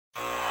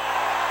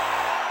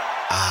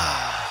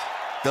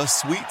The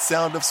sweet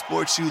sound of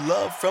sports you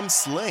love from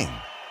Sling.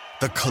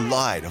 The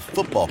collide of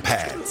football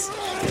pads.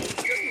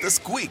 The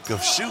squeak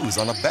of shoes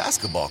on a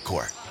basketball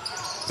court.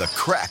 The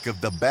crack of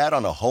the bat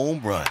on a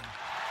home run.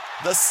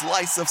 The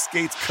slice of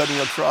skates cutting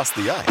across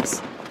the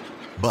ice.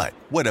 But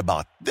what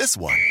about this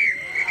one?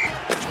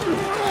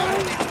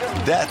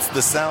 That's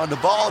the sound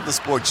of all the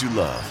sports you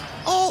love,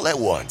 all at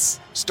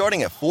once.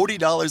 Starting at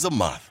 $40 a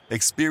month.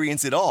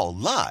 Experience it all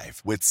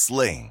live with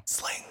Sling.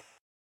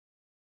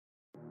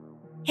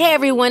 Hey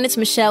everyone, it's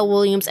Michelle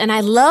Williams, and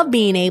I love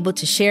being able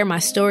to share my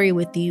story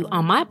with you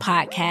on my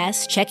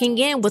podcast, Checking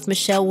In with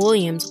Michelle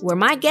Williams, where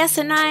my guests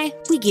and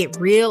we get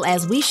real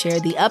as we share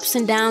the ups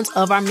and downs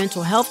of our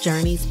mental health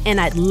journeys,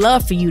 and I'd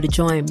love for you to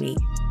join me.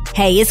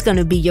 Hey, it's going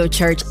to be your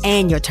church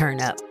and your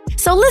turn up.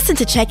 So listen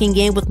to Checking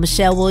In with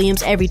Michelle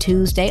Williams every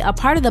Tuesday, a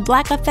part of the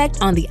Black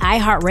Effect on the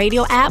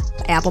iHeartRadio app,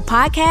 Apple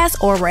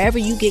Podcasts, or wherever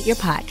you get your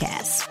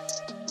podcasts.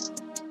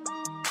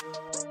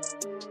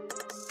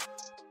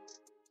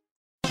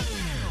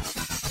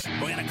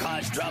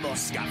 Trouble.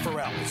 Scott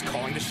Farrell is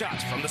calling the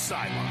shots from the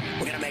sideline.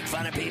 We're going to make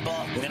fun of people.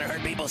 We're going to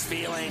hurt people's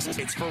feelings.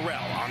 It's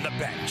Farrell on the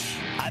bench.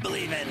 I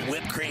believe in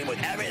whipped cream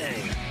with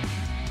everything.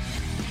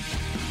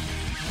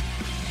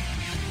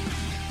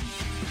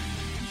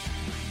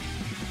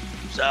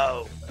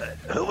 So,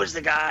 who was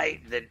the guy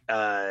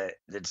that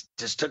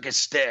just took his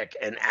stick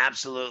and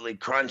absolutely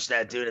crunched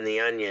that dude in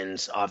the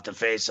onions off the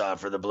face-off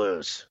for the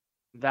Blues?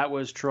 That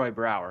was Troy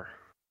Brouwer.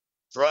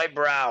 Troy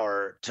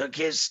Brouwer took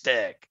his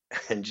stick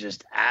and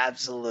just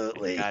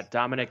absolutely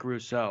Dominic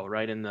Rousseau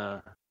right in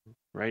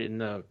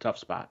the tough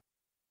spot.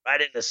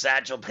 Right in the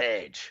Satchel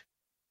Paige.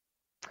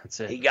 That's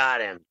it. He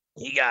got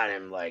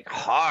him like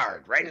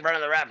hard, right in front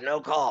of the ref, no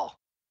call.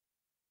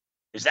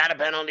 Is that a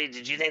penalty?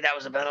 Did you think that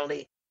was a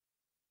penalty?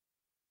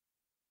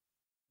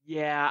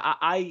 Yeah,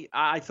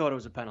 I thought it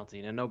was a penalty,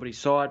 and nobody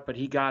saw it, but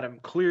he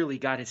clearly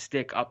got his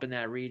stick up in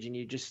that region.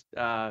 You just,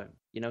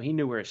 he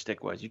knew where his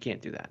stick was. You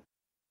can't do that.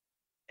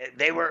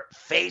 They were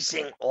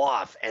facing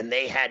off, and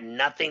they had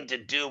nothing to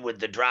do with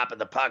the drop of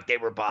the puck. They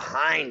were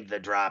behind the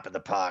drop of the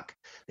puck.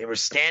 They were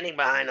standing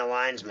behind the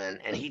linesman,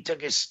 and he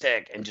took his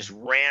stick and just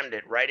rammed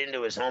it right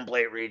into his home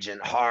plate region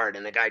hard,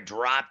 and the guy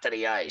dropped to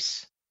the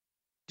ice.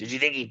 Did you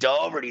think he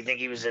dove, or do you think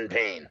he was in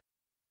pain?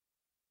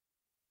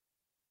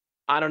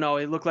 I don't know.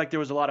 It looked like there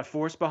was a lot of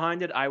force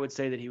behind it. I would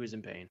say that he was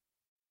in pain.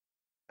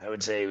 I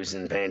would say he was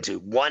in pain,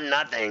 too.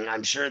 1-0.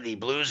 I'm sure the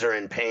Blues are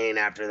in pain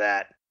after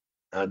that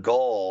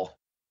goal.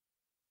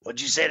 What'd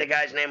you say the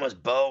guy's name was?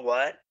 Bo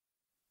what?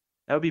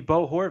 That would be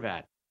Bo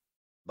Horvat.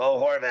 Bo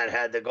Horvat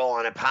had the goal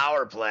on a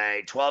power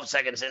play, 12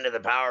 seconds into the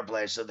power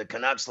play, so the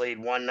Canucks lead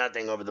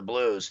 1-0 over the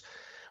Blues.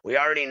 We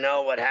already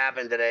know what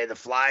happened today. The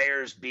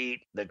Flyers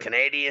beat the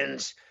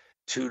Canadiens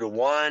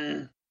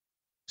 2-1,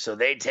 so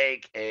they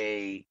take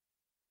a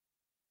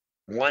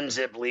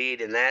 1-zip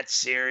lead in that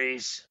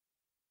series.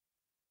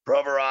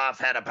 Provorov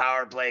had a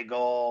power play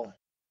goal.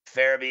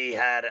 Farabee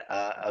had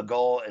a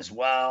goal as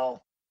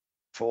well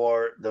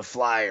for the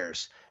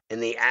Flyers.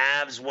 In the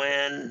Avs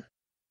win,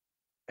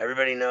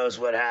 everybody knows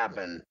what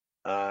happened.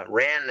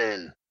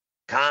 Rantanen,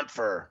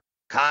 Kampfer,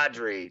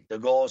 Kadri, the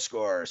goal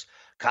scorers.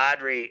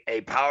 Kadri,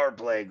 a power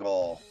play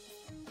goal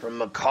from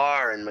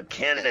Makar and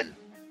McKinnon.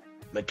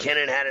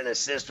 McKinnon had an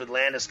assist with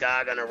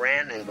Landeskog on a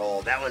Rantanen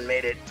goal. That one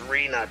made it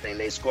 3-0.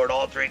 They scored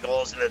all 3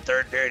 goals in the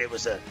third period. It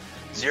was a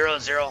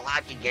 0-0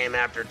 hockey game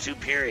after 2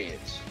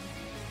 periods.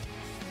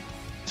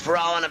 It's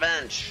Farrell on the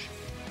bench.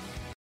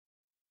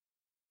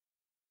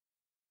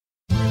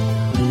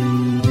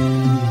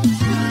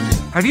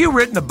 Have you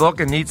written a book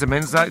and need some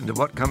insight into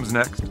what comes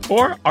next?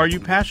 Or are you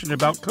passionate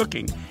about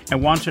cooking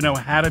and want to know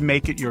how to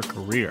make it your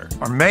career?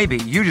 Or maybe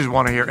you just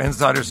want to hear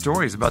insider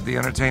stories about the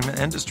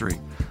entertainment industry.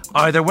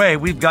 Either way,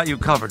 we've got you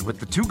covered with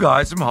the Two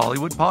Guys from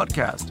Hollywood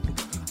podcast.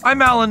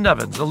 I'm Alan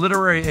Nevins, a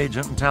literary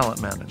agent and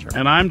talent manager.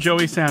 And I'm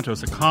Joey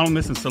Santos, a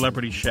columnist and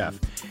celebrity chef.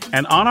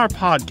 And on our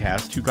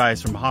podcast, Two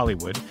Guys from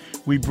Hollywood,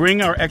 we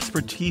bring our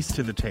expertise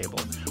to the table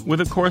with,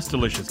 of course,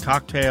 delicious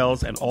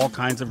cocktails and all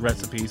kinds of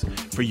recipes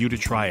for you to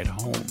try at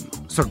home.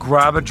 So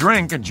grab a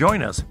drink and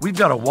join us. We've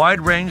got a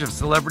wide range of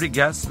celebrity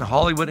guests and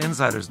Hollywood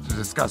insiders to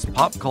discuss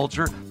pop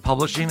culture,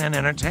 publishing, and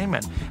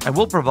entertainment. And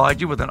we'll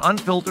provide you with an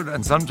unfiltered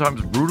and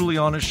sometimes brutally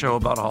honest show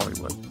about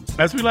Hollywood.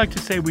 As we like to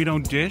say, we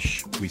don't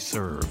dish, we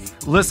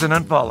serve. Listen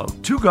and follow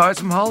Two Guys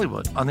from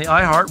Hollywood on the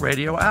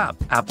iHeartRadio app,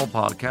 Apple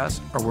Podcasts,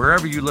 or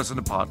wherever you listen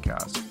to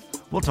podcasts.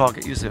 We'll talk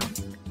at you soon.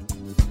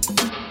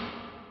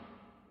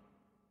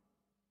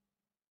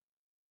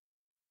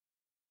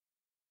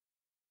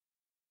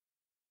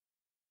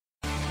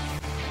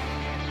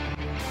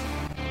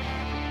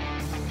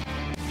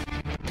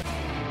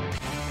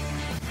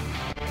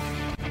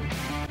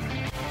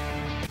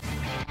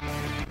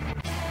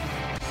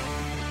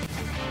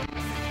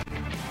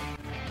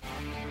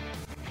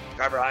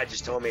 Carver Hyde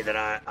just told me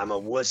that I'm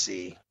a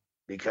wussy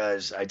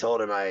because I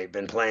told him I've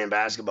been playing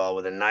basketball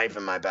with a knife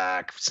in my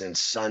back since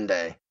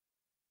Sunday.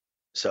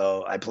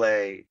 So I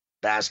play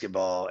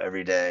basketball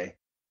every day,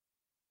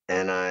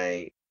 and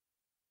I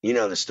You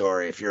know the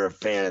story. If you're a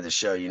fan of the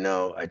show, you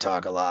know I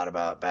talk a lot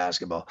about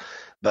basketball.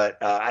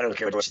 But I don't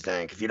care what you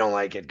think. If you don't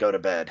like it, go to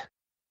bed.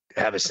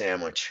 Have a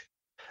sandwich.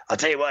 I'll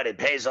tell you what, it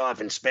pays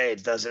off in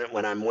spades, doesn't it,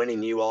 when I'm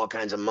winning you all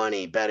kinds of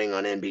money betting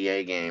on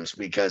NBA games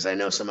because I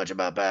know so much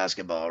about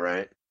basketball,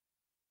 right?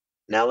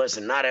 Now,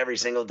 listen, not every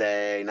single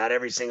day, not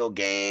every single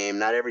game,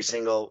 not every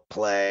single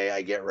play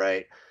I get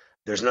right.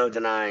 There's no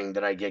denying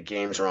that I get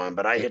games wrong,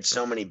 but I hit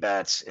so many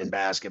bets in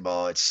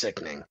basketball, it's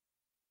sickening.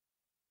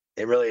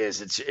 It really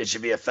is. It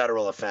should be a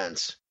federal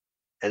offense.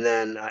 And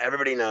then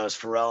everybody knows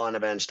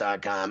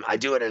PharrellOnTheBench.com. I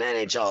do it in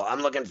NHL.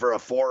 I'm looking for a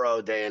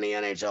 4-0 day in the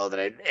NHL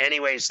today.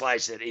 Any way you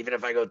slice it, even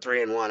if I go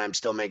 3-1, I'm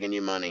still making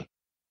you money.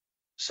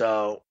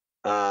 So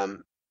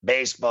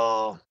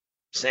baseball,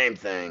 same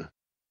thing.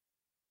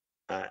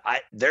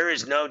 There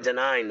is no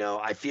denying, though.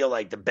 I feel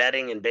like the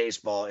betting in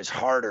baseball is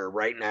harder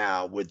right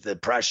now with the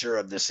pressure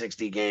of the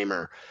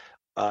 60-gamer.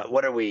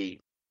 What are we,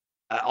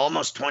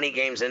 almost 20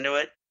 games into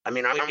it? I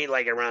mean, are we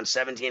like around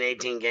 17,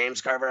 18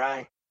 games, Carver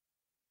High?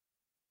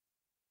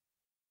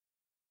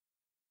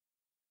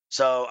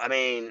 So, I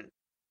mean,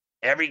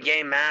 every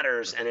game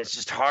matters, and it's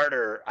just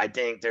harder. I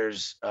think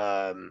there's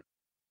the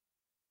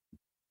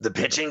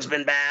pitching's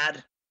been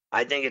bad.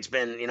 I think it's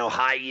been,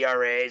 high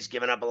ERAs,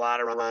 giving up a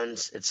lot of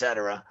runs,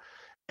 etc.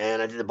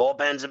 And I think the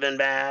bullpens have been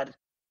bad.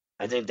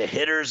 I think the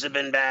hitters have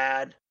been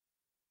bad.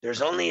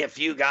 There's only a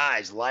few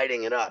guys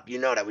lighting it up. You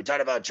know that. We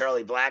talked about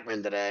Charlie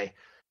Blackmon today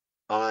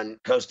on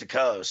Coast to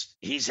Coast.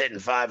 He's hitting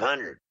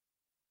 500.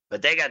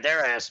 But they got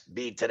their ass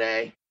beat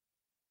today.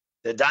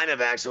 The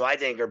Diamondbacks, who I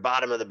think are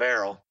bottom of the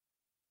barrel,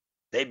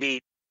 they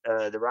beat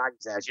the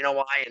Rockies ass. You know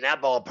why? In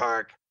that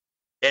ballpark,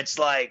 it's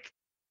like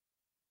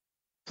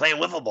playing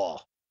wiffle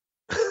ball.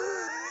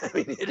 I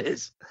mean, it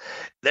is.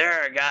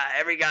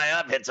 Every guy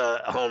up hits a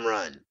home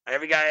run.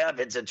 Every guy up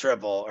hits a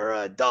triple or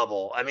a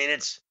double. I mean,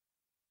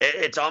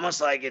 it's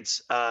almost like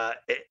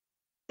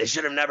they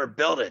should have never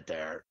built it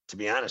there, to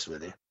be honest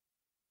with you.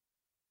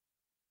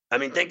 I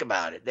mean, think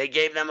about it. They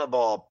gave them a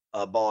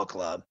ball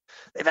club.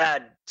 They've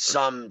had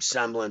some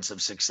semblance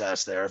of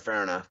success there.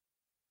 Fair enough.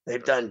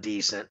 They've done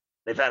decent.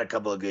 They've had a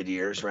couple of good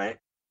years, right?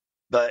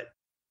 But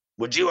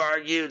would you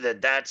argue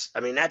that that's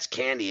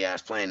candy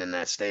ass playing in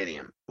that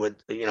stadium with,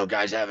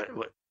 guys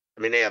having,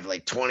 they have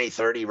like 20,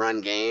 30 run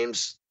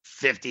games,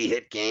 50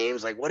 hit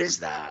games. Like, what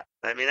is that?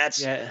 I mean,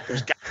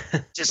 there's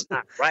just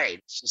not right.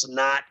 It's just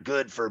not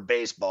good for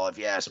baseball, if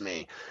you ask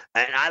me.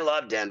 And I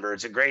love Denver.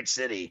 It's a great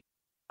city.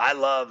 I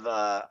love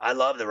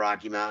the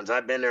Rocky Mountains.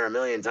 I've been there a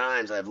million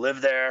times. I've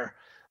lived there.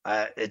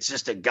 It's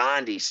just a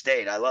Gandhi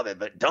state. I love it.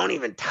 But don't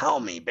even tell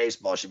me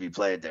baseball should be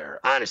played there,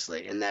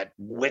 honestly, in that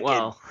wicked.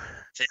 Well,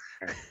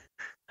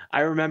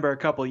 I remember a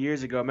couple of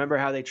years ago, remember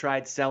how they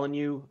tried selling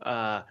you,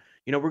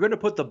 we're going to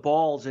put the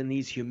balls in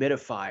these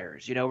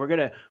humidifiers. We're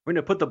going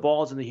to put the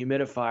balls in the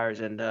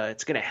humidifiers, and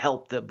it's going to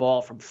help the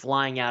ball from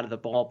flying out of the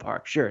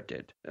ballpark. Sure, it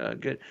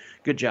did.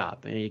 Good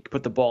job. And you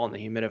put the ball in the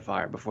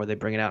humidifier before they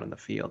bring it out on the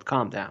field.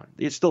 Calm down.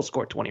 You still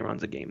score 20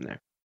 runs a game there.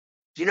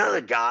 Do you know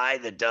the guy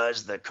that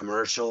does the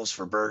commercials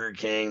for Burger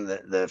King,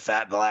 the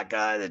fat black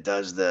guy that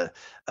does the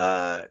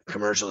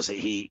commercials?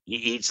 He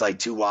eats like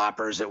 2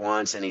 Whoppers at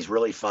once, and he's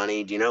really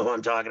funny. Do you know who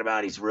I'm talking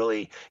about? He's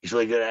really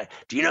good at it.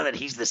 Do you know that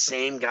he's the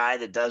same guy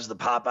that does the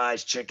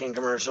Popeyes chicken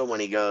commercial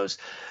when he goes,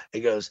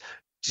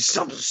 just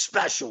something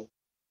special.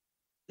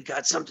 We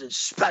got something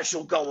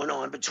special going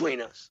on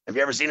between us. Have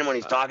you ever seen him when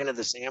he's talking to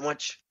the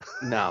sandwich?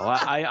 No,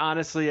 I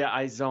honestly,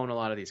 I zone a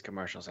lot of these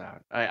commercials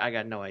out. I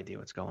got no idea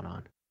what's going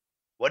on.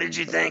 What did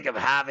you think of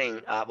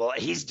having?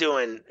 He's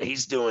doing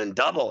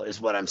double, is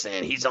what I'm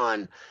saying. He's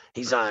on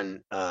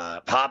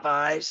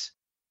Popeyes,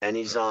 and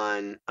he's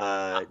on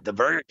the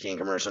Burger King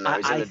commercial now.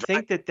 I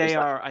think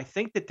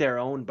that they're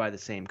owned by the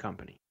same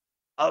company.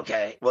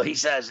 Okay, well, he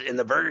says in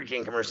the Burger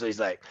King commercial,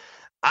 he's like,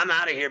 "I'm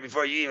out of here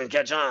before you even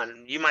catch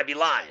on. You might be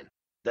lying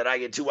that I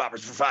get 2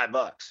 Whoppers for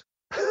 $5."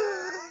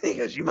 He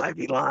goes, "You might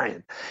be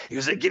lying." He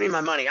goes, "Give me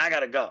my money. I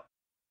gotta go.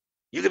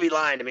 You could be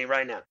lying to me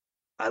right now."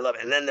 I love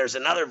it. And then there's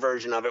another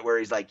version of it where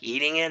he's like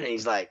eating it, and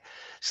he's like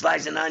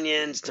slicing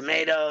onions,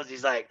 tomatoes.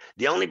 He's like,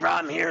 the only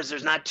problem here is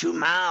there's not 2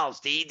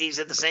 mouths to eat these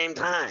at the same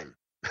time.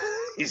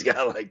 He's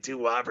got like 2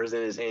 Whoppers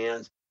in his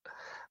hands.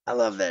 I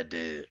love that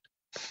dude.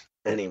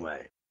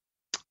 Anyway,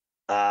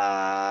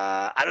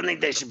 I don't think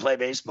they should play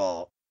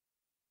baseball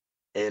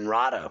in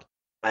Rado.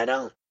 I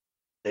don't.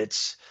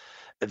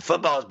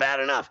 Football is bad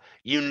enough.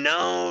 You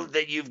know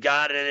that you've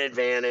got an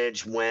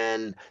advantage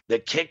when the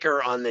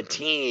kicker on the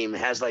team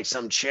has like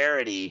some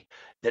charity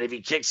that if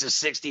he kicks a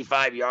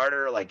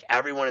 65-yarder, like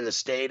everyone in the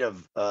state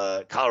of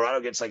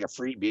Colorado gets like a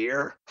free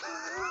beer.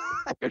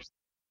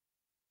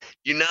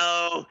 You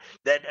know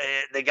that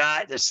the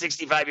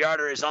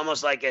 65-yarder is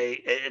almost like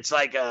it's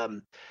like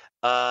a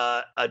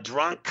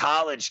drunk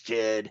college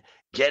kid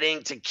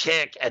getting to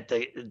kick at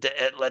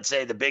let's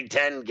say the Big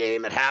Ten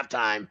game at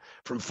halftime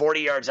from 40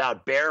 yards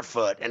out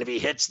barefoot. And if he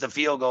hits the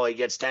field goal, he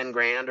gets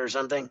 $10,000 or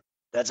something.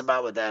 That's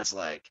about what that's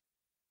like.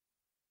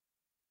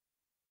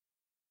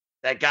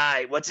 That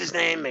guy, what's his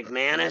name?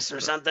 McManus or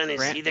something?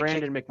 Is he the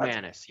Brandon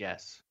McManus?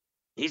 Yes.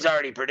 He's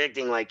already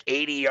predicting like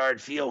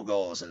 80-yard field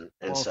goals and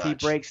well, such. If he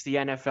breaks the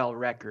NFL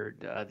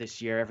record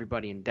this year,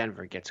 everybody in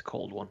Denver gets a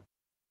cold one.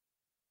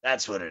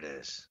 That's what it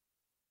is.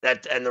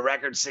 And the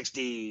record's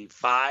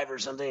 65 or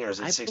something, or is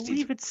it 60? I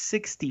believe it's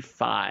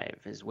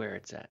 65 is where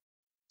it's at.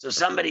 So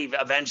somebody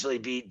eventually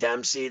beat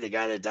Dempsey, the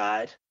guy that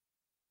died.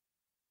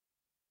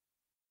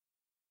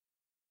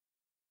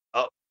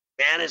 Oh,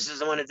 McManus is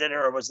the one that did it,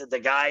 or was it the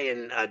guy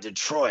in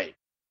Detroit?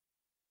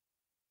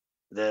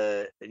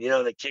 The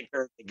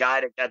kicker, the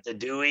guy that got the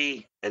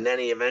Dewey, and then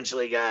he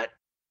eventually got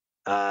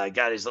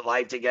his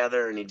life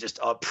together, and he just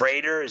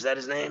Prater, is that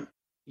his name?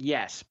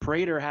 Yes,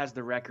 Prater has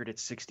the record at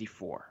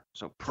 64.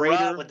 So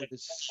Prater with a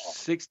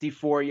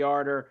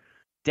 64-yarder.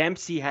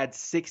 Dempsey had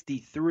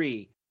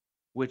 63,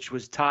 which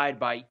was tied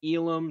by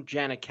Elam,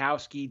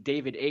 Janikowski,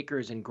 David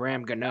Akers, and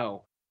Graham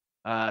Gano.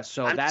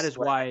 So that is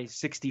why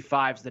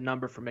 65 is the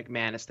number for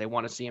McManus. They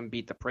want to see him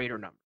beat the Prater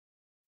number.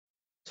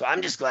 So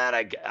I'm just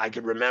glad I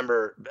could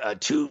remember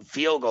 2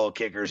 field goal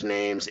kickers'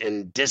 names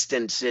in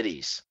distant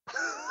cities.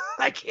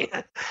 I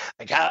can't,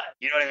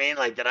 you know what I mean?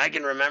 Like that I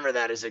can remember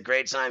that is a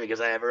great sign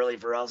because I have early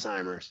for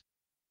Alzheimer's.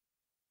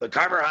 But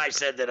Carver High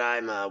said that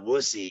I'm a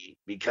wussy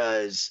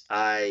because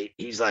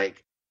he's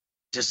like,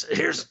 just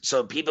here's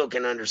so people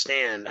can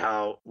understand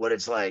what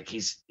it's like.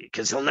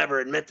 Because he'll never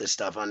admit this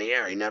stuff on the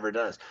air. He never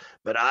does.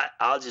 But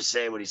I'll just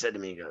say what he said to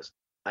me. He goes,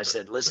 I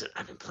said, listen,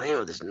 I've been playing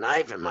with this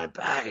knife in my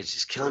back. It's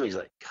just killing me. He's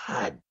like,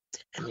 God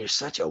damn, you're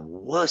such a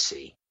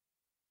wussy.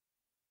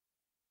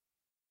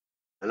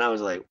 And I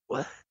was like,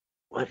 what?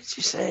 What did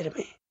you say to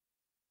me?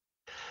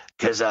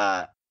 Because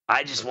I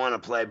just want to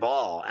play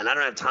ball, and I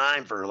don't have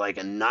time for like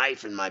a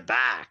knife in my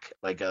back,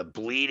 like a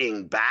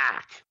bleeding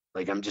back.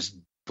 Like I'm just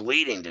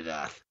bleeding to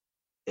death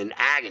in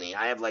agony.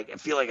 I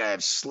feel like I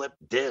have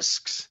slipped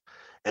discs.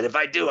 And if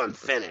I do, I'm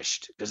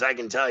finished. Because I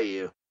can tell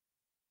you,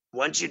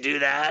 once you do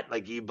that,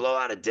 like you blow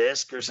out a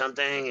disc or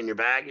something in your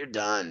back, you're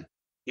done.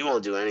 You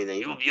won't do anything.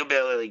 You'll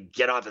barely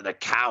get off of the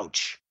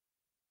couch.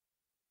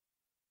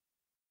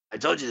 I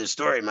told you the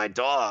story. My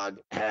dog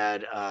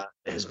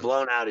has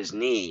blown out his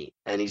knee,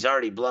 and he's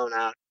already blown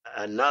out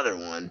another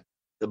one.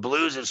 The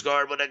Blues have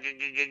scored.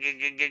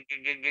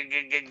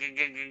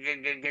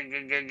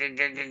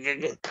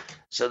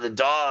 So the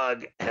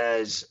dog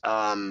has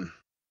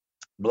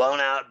blown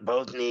out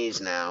both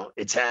knees now.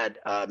 It's had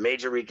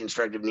major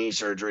reconstructive knee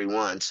surgery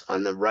once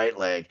on the right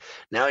leg.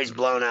 Now he's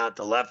blown out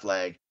the left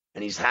leg,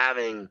 and he's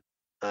having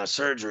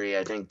surgery,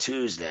 I think,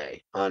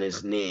 Tuesday on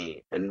his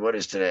knee. And what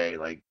is today?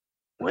 Like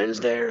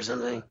Wednesday or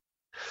something.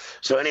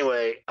 So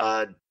anyway,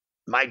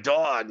 my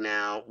dog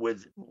now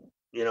with,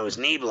 his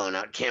knee blown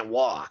out can't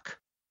walk.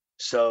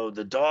 So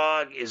the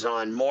dog is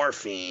on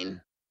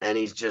morphine and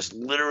he's just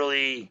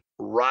literally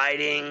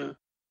riding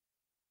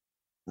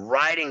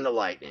the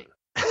lightning.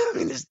 I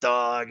mean, this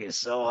dog is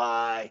so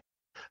high.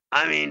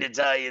 I mean, to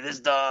tell you,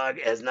 this dog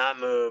has not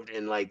moved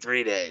in like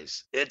 3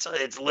 days. It's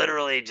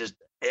literally just,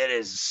 it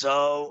is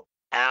so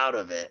out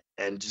of it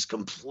and just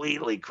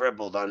completely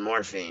crippled on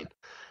morphine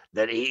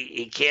that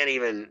he can't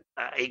even,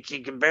 he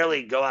can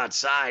barely go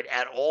outside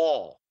at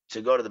all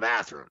to go to the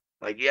bathroom.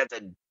 Like you have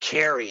to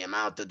carry him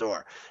out the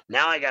door.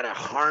 Now I got a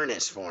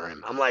harness for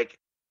him. I'm like,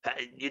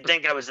 you'd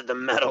think I was at the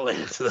Metal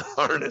into the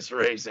harness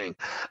racing.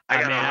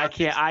 I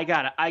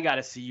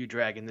gotta see you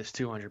dragging this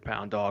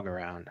 200-pound dog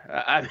around.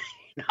 I mean,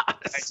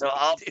 honestly, so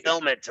I'll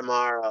film it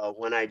tomorrow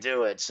when I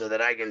do it so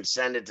that I can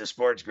send it to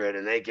Sports Grid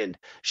and they can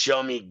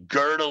show me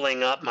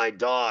girdling up my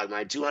dog,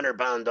 my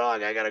 200-pound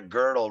dog. I got a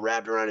girdle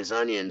wrapped around his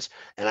onions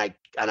and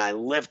I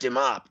lift him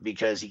up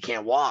because he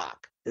can't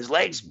walk. His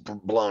leg's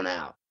blown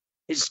out.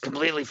 He's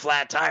completely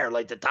flat tire,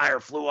 like the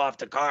tire flew off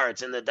the car.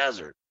 It's in the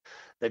desert.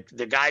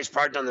 The guy's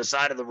parked on the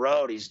side of the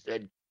road.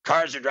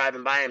 Cars are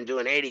driving by him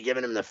doing 80,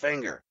 giving him the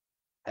finger.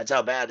 That's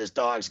how bad this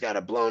dog's got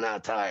a blown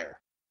out tire.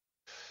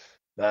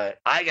 But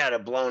I got a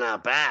blown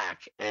out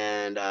back,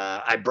 and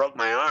I broke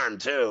my arm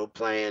too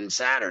playing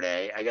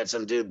Saturday. I got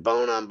some dude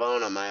bone on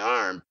my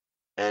arm,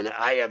 and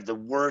I have the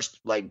worst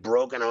like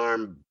broken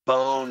arm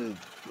bone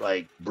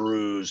like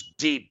bruise,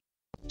 deep,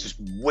 just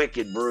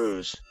wicked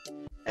bruise.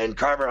 And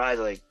Carver High's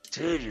like,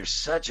 dude, you're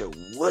such a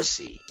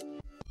wussy.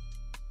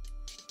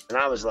 And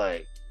I was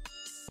like,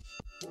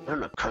 I'm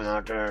gonna come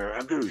out there.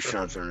 I'll give you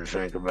something to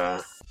think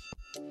about.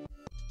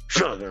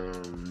 Something.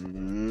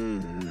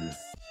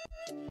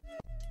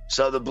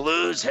 So the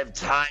Blues have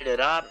tied it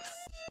up,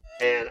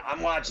 and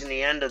I'm watching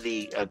the end of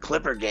the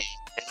Clipper game.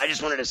 And I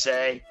just wanted to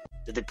say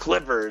that the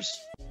Clippers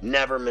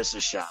never miss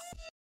a shot.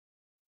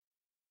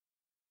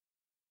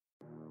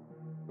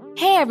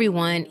 Hey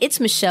everyone,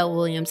 it's Michelle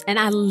Williams, and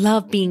I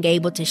love being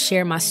able to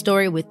share my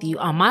story with you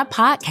on my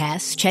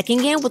podcast,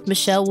 Checking In with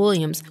Michelle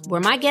Williams,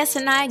 where my guests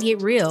and I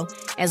get real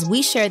as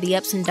we share the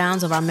ups and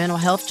downs of our mental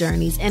health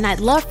journeys, and I'd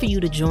love for you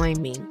to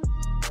join me.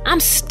 I'm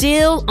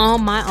still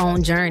on my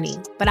own journey,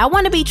 but I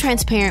want to be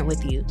transparent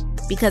with you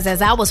because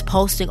as I was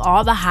posting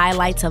all the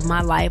highlights of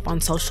my life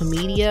on social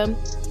media,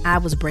 I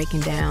was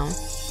breaking down.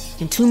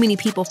 And too many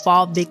people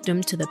fall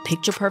victim to the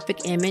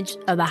picture-perfect image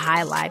of the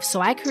high life,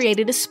 so I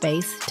created a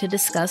space to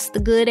discuss the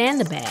good and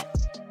the bad.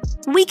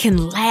 We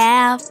can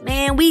laugh,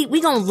 man.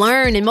 We gonna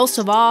learn, and most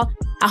of all,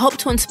 I hope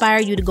to inspire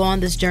you to go on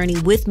this journey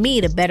with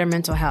me to better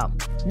mental health.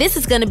 This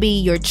is gonna be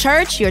your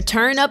church, your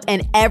turn up,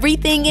 and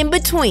everything in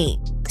between.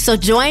 So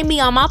join me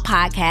on my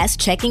podcast,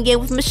 Checking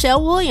In with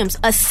Michelle Williams,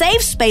 a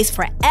safe space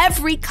for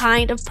every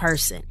kind of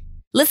person.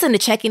 Listen to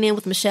Checking In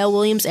with Michelle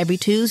Williams every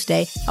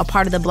Tuesday, a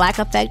part of the Black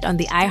Effect on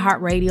the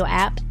iHeartRadio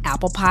app,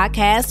 Apple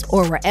Podcasts,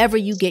 or wherever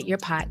you get your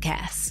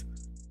podcasts.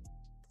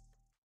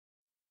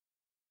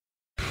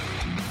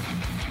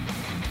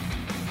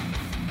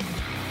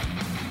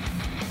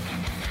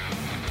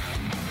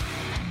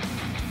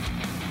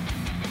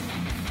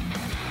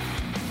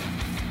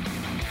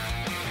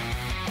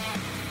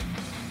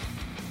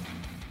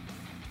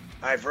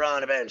 All right, Pharrell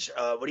on the bench.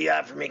 What do you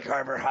have for me,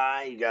 Carver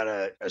High? You got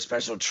a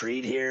special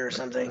treat here or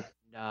something?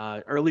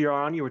 Earlier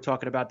on, you were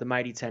talking about the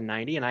Mighty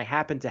 1090, and I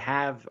happen to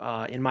have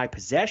in my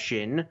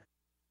possession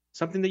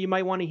something that you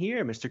might want to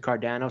hear. Mr.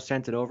 Cardano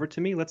sent it over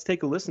to me. Let's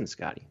take a listen,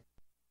 Scotty.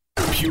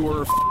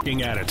 Pure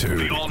f***ing attitude.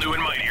 The all-new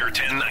and mightier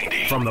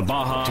 1090. From the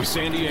Baja to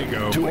San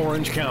Diego to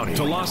Orange County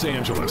to Los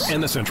Angeles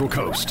and the Central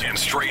Coast. And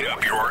straight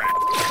up your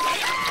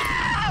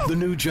The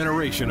new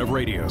generation of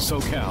radio,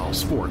 SoCal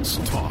Sports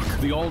Talk.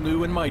 The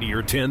all-new and mightier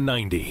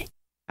 1090.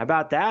 How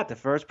about that? The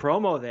first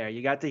promo there.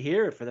 You got to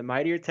hear it for the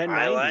mightier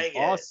 1090. I like it.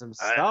 Awesome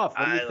stuff.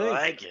 What do you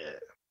think?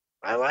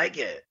 I like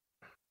it.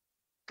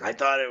 I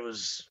thought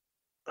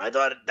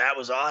that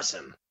was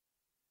awesome.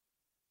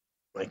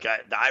 Like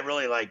I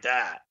really like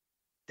that.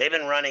 They've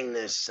been running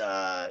this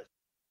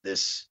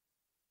this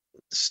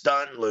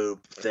stunt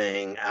loop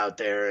thing out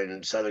there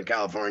in Southern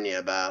California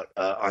about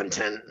on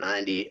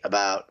 1090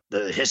 about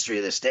the history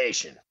of the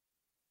station.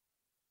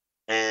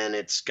 And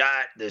it's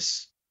got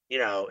this,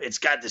 it's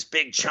got this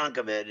big chunk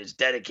of it is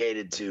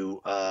dedicated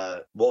to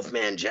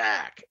Wolfman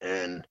Jack.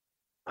 And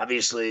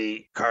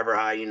obviously, Carver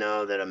High, you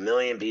know that 1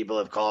 million people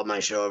have called my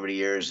show over the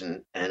years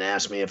and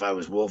asked me if I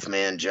was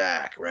Wolfman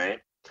Jack,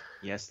 right?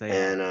 Yes, they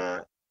and,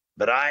 are.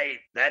 But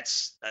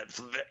that's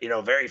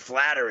very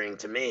flattering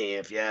to me,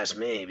 if you ask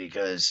me,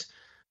 because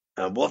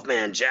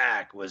Wolfman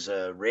Jack was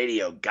a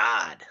radio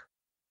god,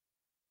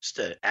 just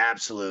an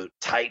absolute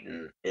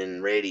titan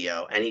in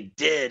radio. And he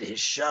did his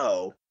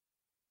show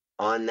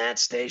on that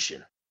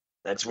station.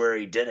 That's where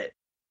he did it,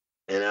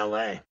 in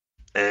L.A.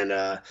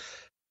 And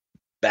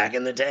back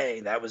in the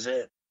day, that was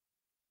it.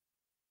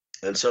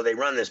 And so they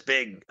run this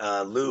big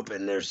loop,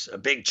 and there's a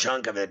big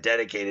chunk of it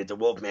dedicated to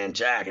Wolfman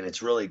Jack, and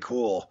it's really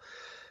cool.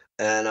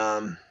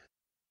 And,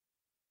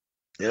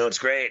 it's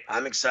great.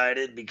 I'm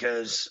excited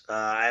because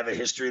I have a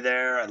history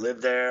there. I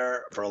lived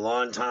there for a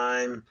long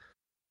time,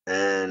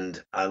 and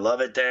I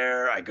love it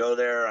there. I go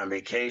there on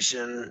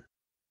vacation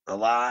a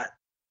lot.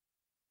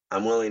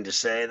 I'm willing to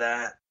say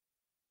that.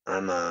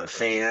 I'm a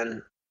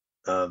fan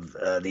of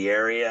the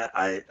area.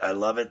 I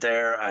love it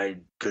there. I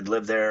could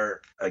live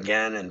there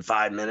again in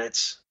 5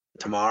 minutes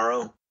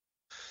tomorrow.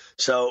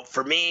 So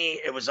for me,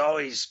 it was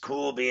always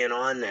cool being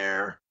on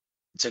there.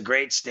 It's a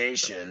great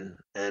station.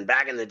 And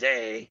back in the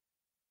day,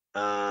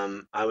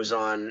 I was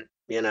on,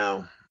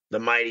 the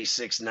Mighty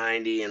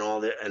 690 and all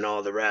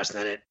the rest.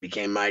 Then it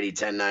became Mighty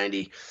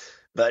 1090.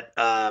 But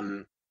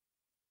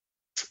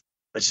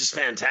it's just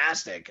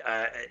fantastic.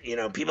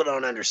 People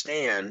don't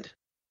understand.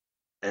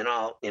 And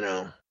I'll,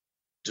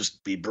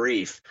 just be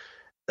brief.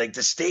 Like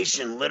the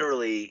station,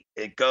 literally,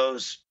 it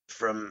goes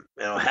from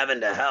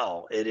heaven to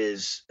hell. It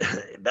is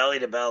belly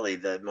to belly,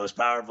 the most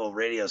powerful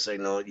radio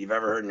signal you've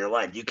ever heard in your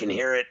life. You can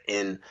hear it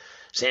in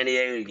San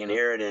Diego, you can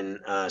hear it in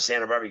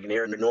Santa Barbara, you can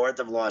hear it north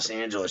of Los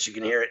Angeles, you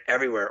can hear it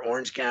everywhere,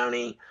 Orange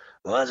County,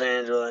 Los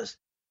Angeles,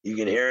 you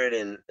can hear it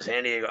in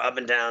San Diego, up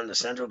and down the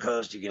Central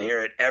Coast, you can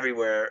hear it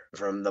everywhere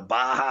from the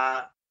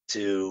Baja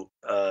to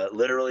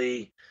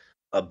literally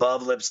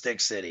above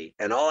Lipstick City.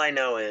 And all I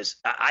know is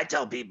I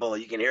tell people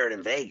you can hear it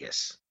in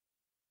Vegas.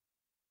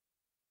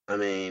 I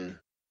mean,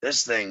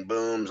 this thing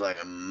booms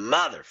like a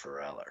mother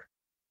Pharreller.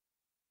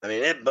 I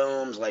mean, it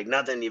booms like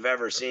nothing you've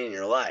ever seen in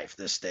your life,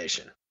 this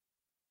station.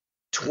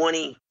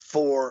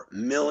 24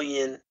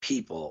 million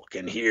people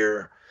can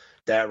hear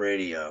that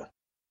radio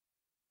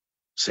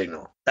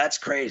signal. That's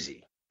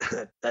crazy.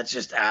 That's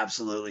just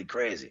absolutely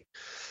crazy.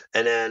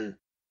 And then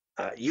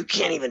you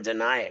can't even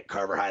deny it,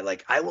 Carver High.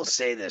 Like, I will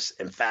say this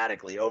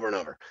emphatically over and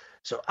over.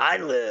 So I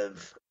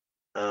live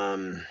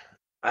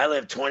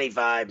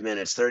 25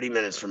 minutes, 30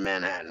 minutes from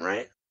Manhattan,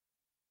 right?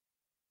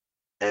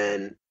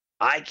 And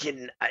I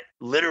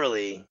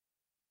literally,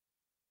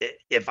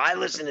 if I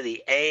listen to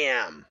the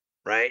AM,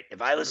 right?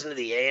 If I listen to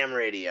the AM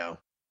radio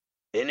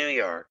in New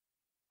York,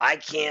 I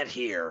can't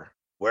hear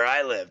where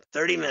I live,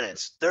 30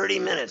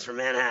 minutes from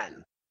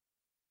Manhattan.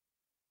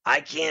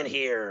 I can't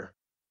hear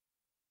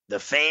the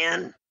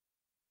Fan,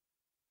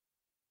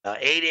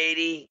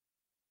 880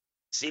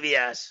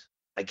 CBS.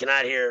 I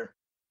cannot hear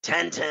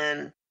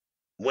 1010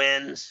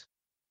 Wins,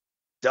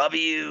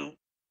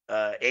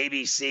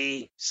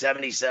 ABC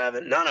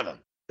 77. None of them.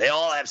 They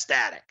all have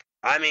static.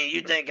 I mean,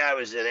 you'd think I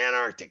was in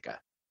Antarctica.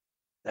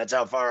 That's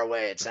how far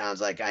away it sounds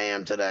like I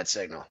am to that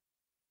signal.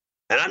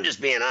 And I'm just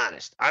being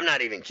honest. I'm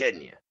not even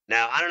kidding you.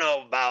 Now, I don't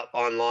know about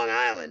on Long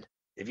Island,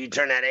 If you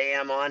turn that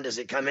AM on, does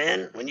it come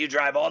in? When you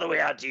drive all the way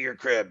out to your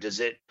crib, does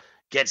it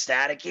get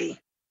staticky?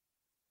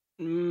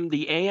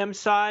 The AM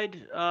side,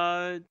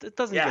 it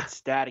doesn't get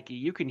staticky.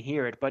 You can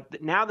hear it,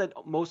 but now that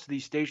most of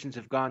these stations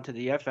have gone to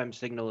the FM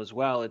signal as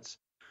well, it's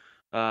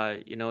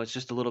it's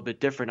just a little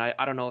bit different.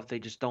 I don't know if they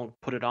just don't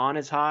put it on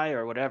as high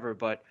or whatever,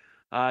 but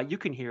you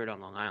can hear it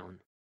on Long Island.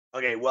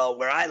 Okay, well,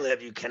 where I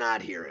live, you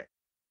cannot hear it.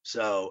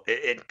 So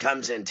it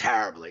comes in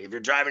terribly. If you're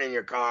driving in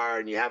your car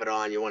and you have it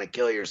on, you want to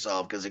kill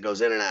yourself because it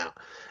goes in and out.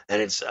 And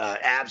it's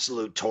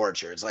absolute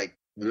torture. It's like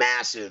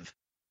massive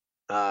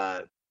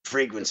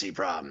frequency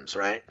problems,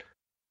 right?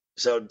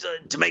 So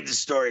to make the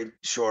story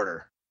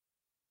shorter,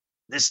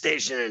 this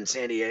station in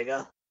San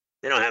Diego,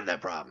 they don't have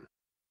that problem.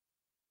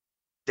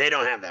 They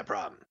don't have that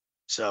problem.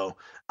 So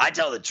I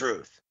tell the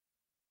truth.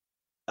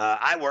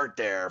 I worked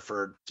there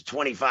for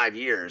 25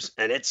 years,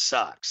 and it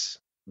sucks.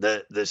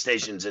 The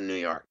stations in New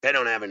York, they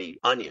don't have any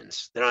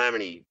onions. They don't have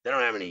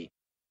any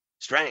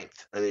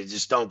strength, and they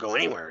just don't go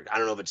anywhere. I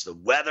don't know if it's the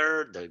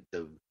weather,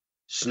 the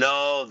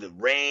snow, the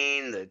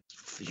rain, the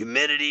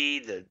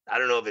humidity. I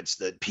don't know if it's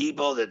the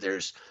people, that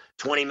there's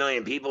 20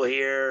 million people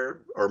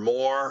here or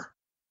more.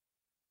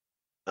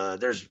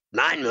 There's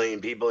 9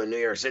 million people in New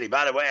York City.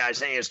 By the way, I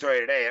sent you a story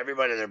today.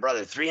 Everybody and their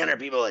brother, 300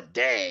 people a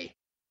day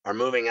are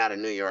moving out of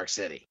New York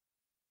City.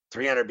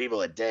 300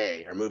 people a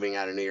day are moving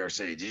out of New York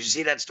City. Did you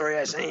see that story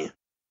I sent you?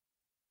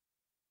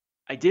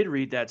 I did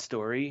read that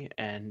story,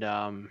 and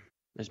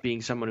as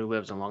being someone who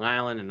lives on Long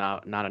Island and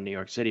not in New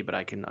York City, but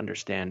I can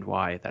understand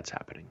why that's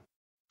happening.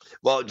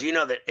 Well, do you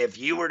know that if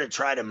you were to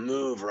try to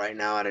move right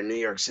now out of New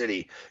York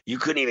City, you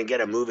couldn't even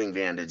get a moving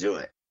van to do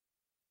it.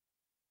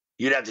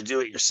 You'd have to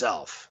do it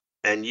yourself,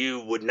 and you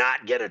would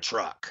not get a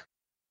truck.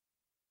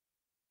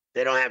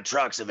 They don't have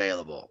trucks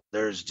available.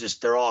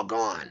 They're all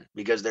gone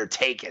because they're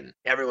taken.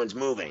 Everyone's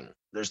moving.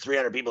 There's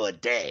 300 people a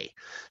day.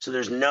 So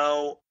there's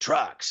no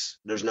trucks.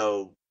 There's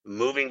no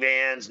moving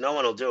vans. No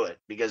one will do it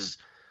because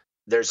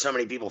there's so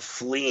many people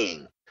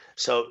fleeing.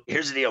 So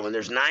here's the deal. When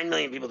there's 9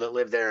 million people that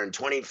live there and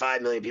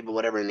 25 million people,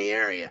 whatever, in the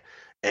area,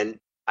 and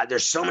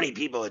there's so many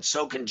people, it's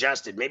so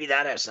congested. Maybe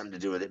that has something to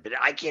do with it, but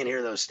I can't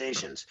hear those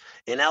stations.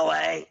 In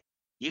LA,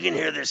 you can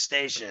hear this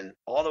station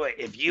all the way.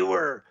 If you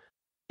were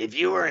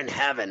in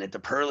heaven at the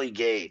pearly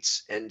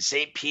gates and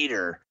St.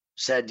 Peter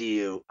said to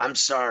you, "I'm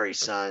sorry,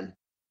 son,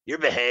 your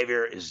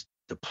behavior is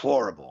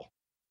deplorable.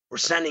 We're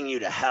sending you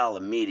to hell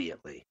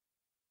immediately."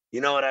 You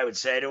know what I would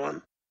say to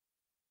him?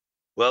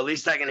 Well, at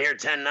least I can hear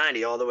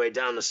 1090 all the way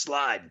down the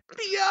slide.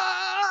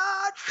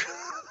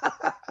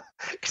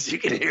 Because you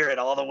can hear it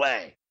all the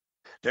way.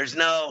 There's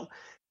no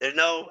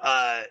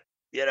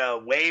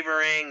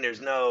wavering.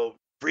 There's no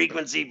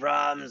frequency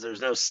problems.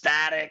 There's no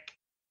static.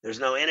 There's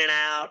no in and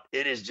out.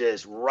 It is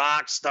just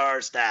rock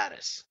star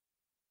status.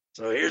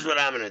 So here's what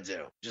I'm going to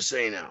do, just so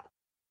you know.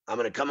 I'm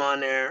going to come on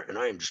there, and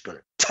I am just going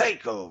to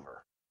take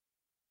over.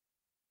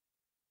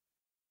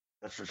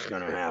 That's what's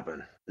going to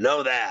happen.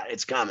 Know that.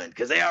 It's coming,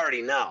 because they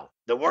already know.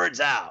 The word's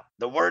out.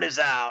 The word is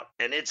out,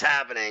 and it's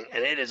happening,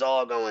 and it is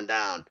all going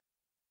down.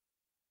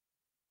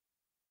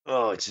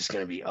 Oh, it's just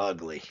going to be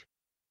ugly.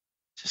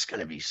 It's just going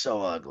to be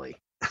so ugly.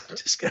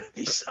 Just going to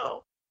be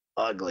so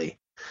ugly.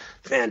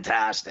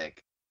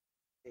 Fantastic.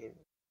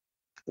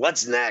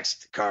 What's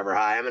next, Carver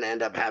High? I'm going to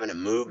end up having to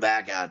move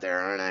back out there,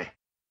 aren't I?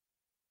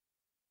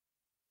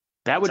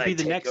 That would be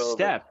the next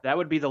step. That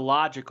would be the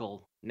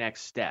logical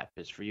next step,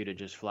 is for you to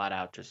just flat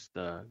out just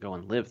go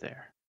and live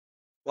there.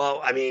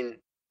 Well, I mean,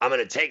 I'm going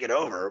to take it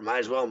over. Might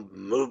as well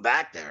move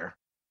back there.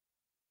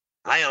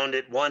 I owned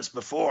it once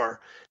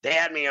before. They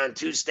had me on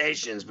 2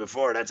 stations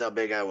before. That's how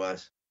big I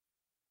was.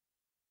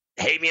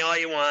 Hate me all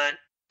you want.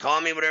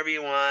 Call me whatever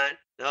you want.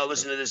 Oh,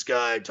 listen to this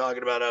guy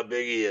talking about how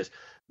big he is.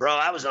 Bro,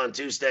 I was on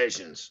 2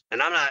 stations. And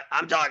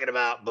I'm talking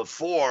about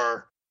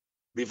before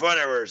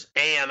there was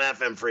AM,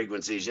 FM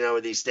frequencies,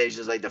 with these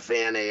stations like the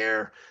Fan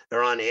Air.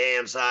 They're on the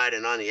AM side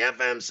and on the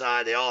FM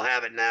side. They all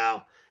have it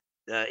now.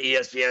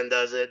 ESPN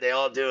does it. They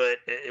all do it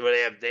where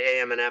they have the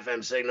AM and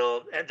FM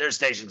signal. There's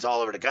stations all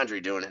over the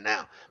country doing it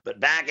now. But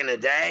back in the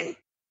day,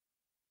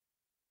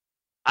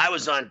 I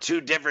was on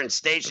 2 different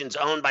stations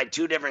owned by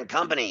 2 different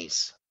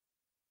companies.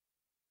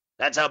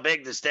 That's how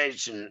big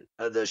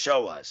the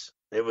show was.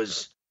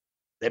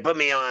 They put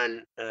me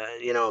on,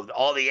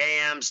 all the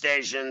AM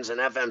stations and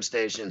FM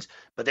stations,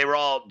 but they were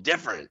all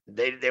different.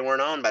 They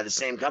weren't owned by the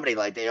same company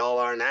like they all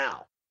are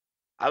now.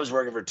 I was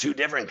working for 2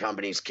 different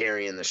companies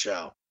carrying the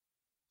show.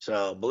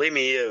 So believe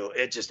me,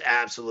 it just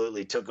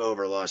absolutely took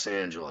over Los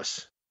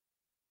Angeles.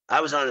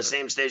 I was on the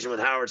same station with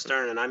Howard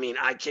Stern, and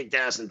I kicked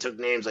ass and took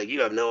names like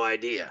you have no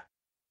idea.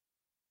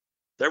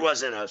 There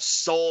wasn't a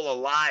soul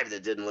alive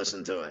that didn't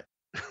listen to it.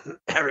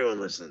 Everyone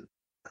listened.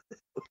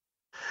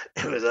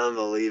 It was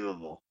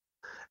unbelievable.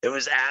 It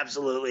was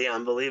absolutely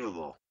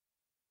unbelievable.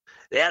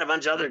 They had a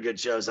bunch of other good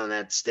shows on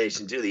that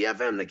station, too. The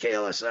FM, the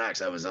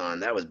KLSX I was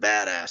on. That was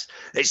badass.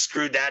 They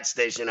screwed that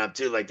station up,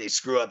 too, like they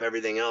screw up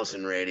everything else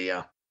in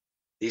radio.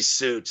 These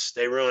suits,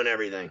 they ruin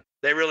everything.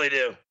 They really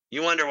do.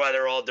 You wonder why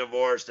they're all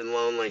divorced and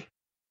lonely.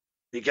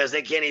 because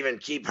they can't even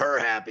keep her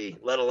happy,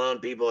 let alone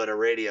people at a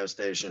radio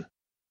station.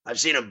 I've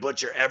seen them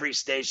butcher every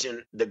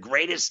station, the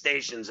greatest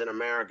stations in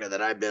America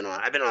that I've been on.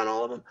 I've been on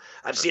all of them.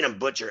 I've seen them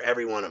butcher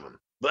every one of them.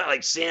 But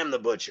like Sam the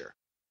Butcher.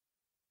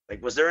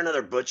 Like, was there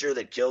another butcher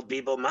that killed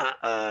people?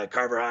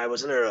 Carver High,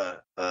 wasn't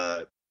there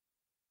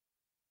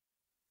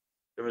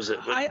there was a.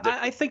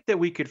 I think that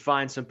we could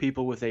find some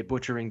people with a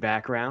butchering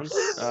background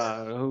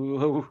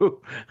who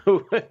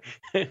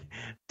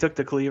took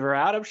the cleaver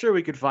out. I'm sure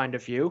we could find a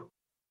few.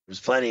 There's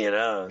plenty of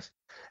those.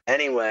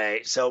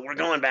 Anyway, so we're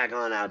going back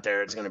on out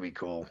there. It's going to be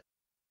cool.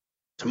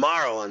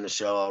 Tomorrow on the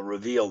show, I'll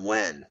reveal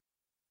when.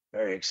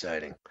 Very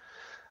exciting.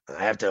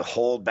 I have to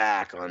hold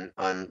back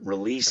on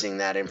releasing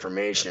that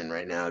information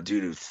right now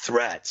due to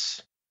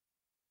threats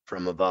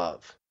from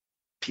above.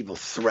 People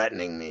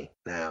threatening me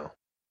now,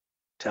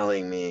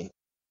 telling me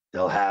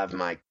they'll have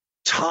my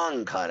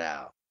tongue cut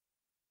out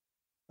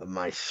of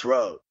my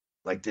throat,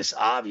 like this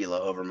ovula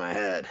over my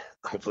head.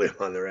 Hopefully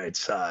I'm on the right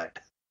side.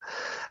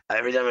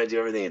 Every time I do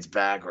everything, it's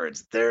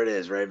backwards. There it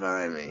is, right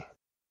behind me.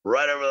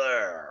 Right over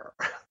there.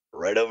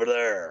 Right over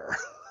there.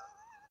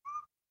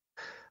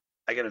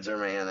 I got to turn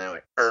my hand that way.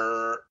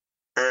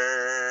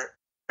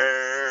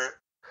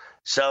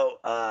 So,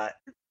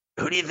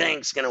 who do you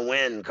think's going to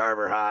win,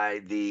 Carver High?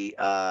 The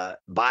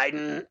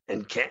Biden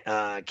and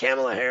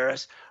Kamala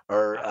Harris,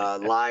 or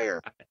Liar?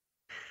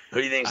 Who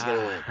do you think's going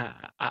to win?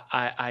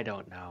 I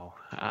don't know.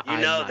 You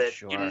know that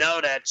sure. You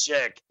know that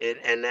chick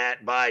and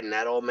that Biden,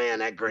 that old man,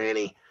 that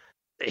granny.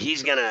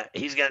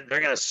 They're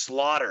gonna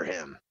slaughter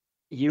him.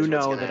 You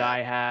know that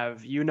I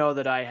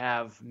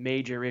have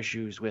major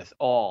issues with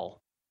all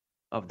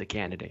of the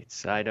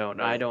candidates. I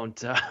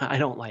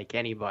don't like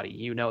anybody.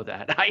 You know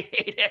that. I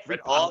hate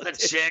everybody. All the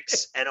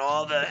chicks and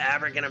all the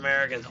African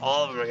Americans,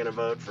 all of them are going to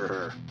vote for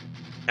her.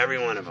 Every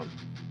one of them.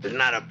 There's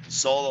not a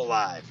soul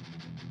alive.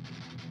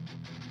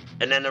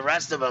 And then the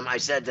rest of them, I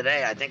said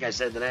today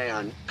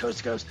on Coast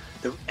to Coast,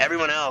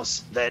 everyone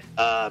else that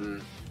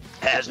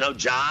has no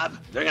job,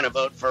 they're going to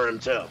vote for him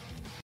too.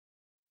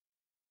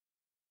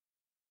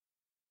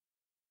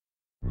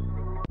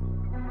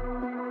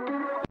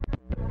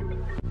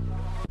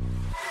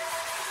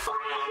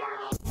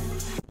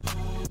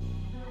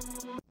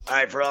 All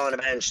right, for all on the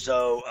bench.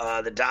 So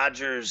the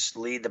Dodgers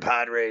lead the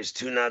Padres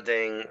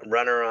 2-0.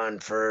 Runner on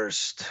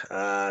first.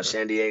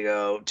 San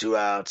Diego, 2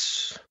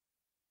 outs.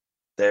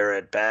 They're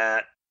at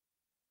bat.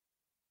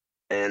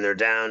 And they're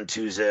down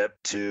 2-0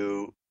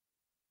 to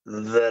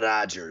the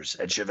Dodgers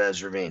at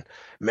Chavez Ravine.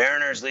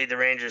 Mariners lead the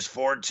Rangers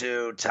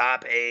 4-2.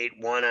 Top 8,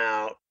 1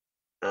 out.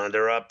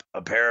 They're up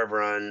a pair of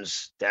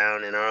runs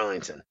down in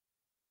Arlington.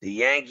 The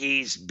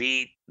Yankees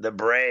beat the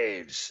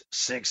Braves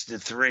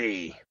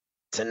 6-3.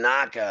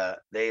 Tanaka,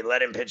 they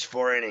let him pitch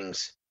 4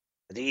 innings.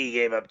 I think he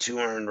gave up 2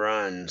 earned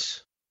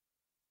runs.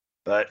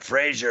 But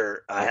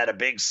Frazier had a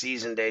big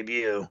season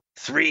debut.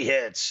 3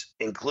 hits,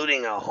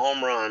 including a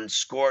home run,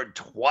 scored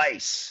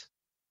twice.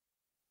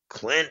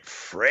 Clint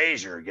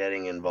Frazier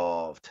getting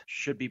involved.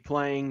 Should be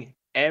playing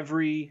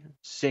every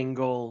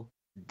single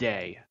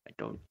day. I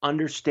don't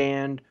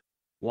understand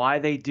why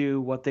they do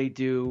what they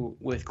do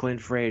with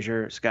Clint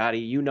Frazier.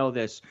 Scotty, you know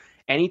this.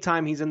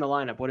 Anytime he's in the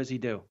lineup, what does he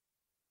do?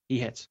 He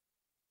hits.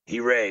 He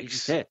rakes. He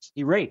just hits.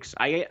 He rakes.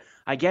 I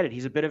get it.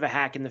 He's a bit of a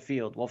hack in the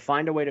field. Well,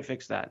 find a way to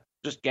fix that.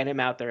 Just get him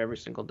out there every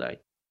single day.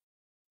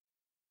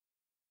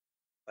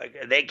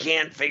 Like, they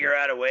can't figure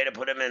out a way to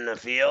put him in the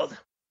field?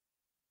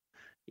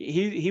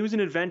 He was an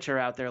adventure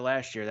out there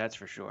last year, that's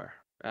for sure.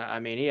 I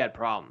mean, he had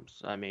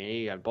problems. I mean,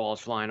 he had balls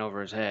flying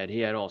over his head. He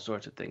had all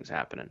sorts of things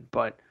happening.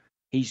 But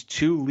he's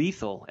too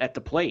lethal at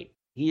the plate.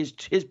 His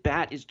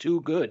bat is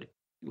too good.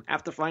 You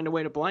have to find a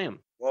way to play him.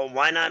 Well,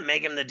 why not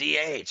make him the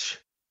DH?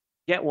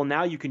 Yeah, well,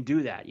 now you can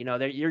do that. You know,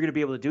 you're going to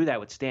be able to do that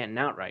with Stanton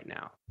out right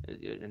now.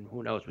 And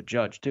who knows with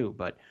Judge, too.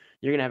 But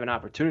you're going to have an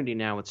opportunity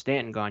now with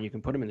Stanton gone. You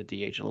can put him in the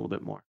DH a little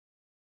bit more.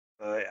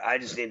 I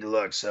just need to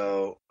look.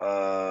 So,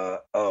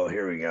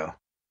 here we go.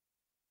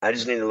 I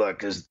just need to look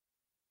because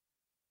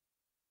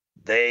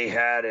they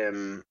had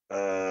him,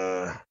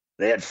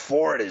 they had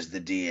Ford as the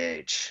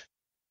DH.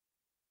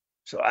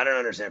 So I don't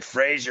understand.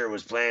 Frazier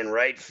was playing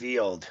right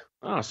field.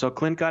 Oh, so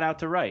Clint got out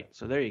to right.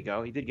 So there you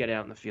go. He did get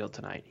out in the field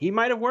tonight. He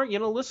might have worked. You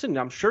know, listen,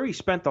 I'm sure he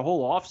spent the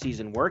whole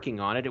offseason working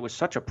on it. It was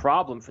such a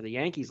problem for the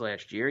Yankees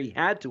last year. He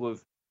had to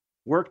have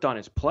worked on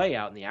his play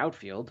out in the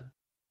outfield.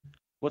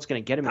 What's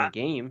going to get him in the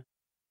game?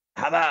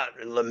 How about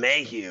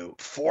LeMahieu?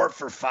 4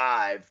 for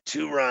 5,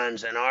 2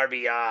 runs, an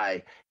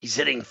RBI. He's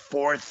hitting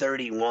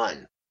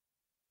 .431.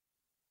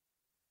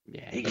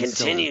 Yeah, he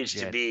continues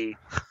to be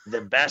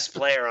the best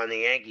player on the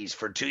Yankees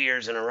for 2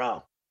 years in a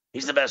row.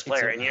 He's the best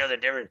player. And you know the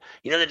difference.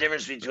 You know the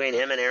difference between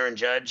him and Aaron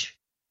Judge?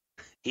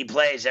 He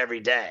plays every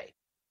day.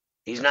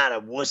 He's not a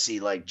wussy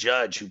like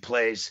Judge who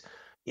plays,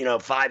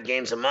 5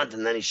 games a month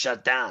and then he's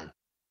shut down.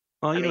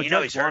 Well,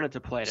 Judge wanted to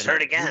play tonight. He's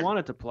hurt again. He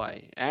wanted to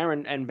play.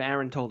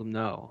 Aaron told him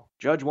no.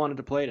 Judge wanted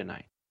to play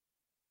tonight.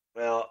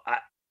 Well,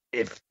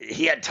 if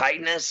he had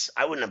tightness,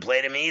 I wouldn't have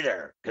played him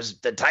either because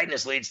the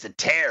tightness leads to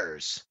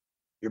tears.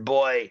 Your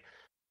boy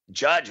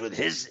Judge, with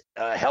his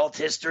health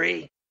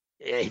history,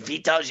 If he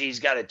tells you he's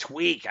got a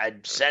tweak,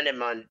 I'd send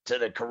him on to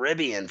the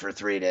Caribbean for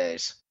 3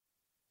 days.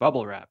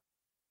 Bubble wrap.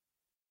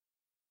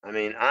 I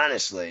mean,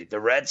 honestly, the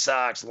Red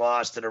Sox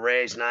lost to the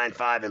Rays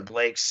 9-5 and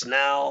Blake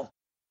Snell.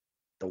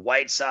 The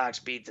White Sox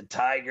beat the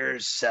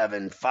Tigers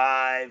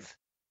 7-5.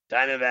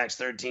 Diamondbacks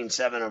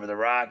 13-7 over the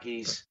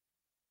Rockies.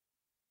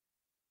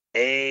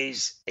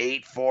 A's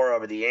 8-4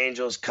 over the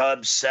Angels.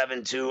 Cubs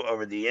 7-2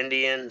 over the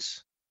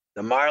Indians.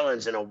 The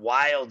Marlins in a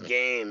wild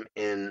game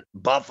in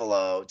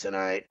Buffalo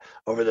tonight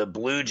over the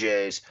Blue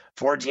Jays,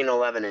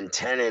 14-11 in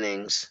 10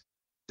 innings.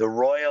 The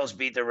Royals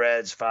beat the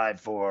Reds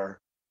 5-4.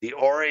 The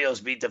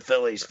Orioles beat the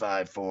Phillies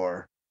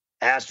 5-4.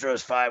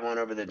 Astros 5-1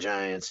 over the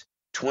Giants.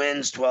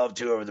 Twins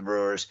 12-2 over the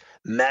Brewers.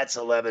 Mets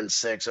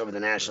 11-6 over the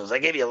Nationals. I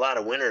gave you a lot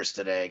of winners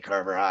today,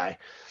 Carver High.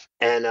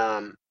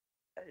 And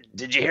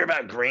did you hear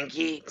about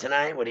Greinke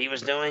tonight, what he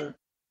was doing?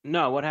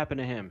 No, what happened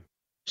to him?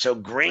 So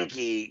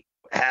Greinke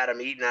had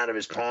him eating out of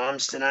his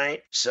palms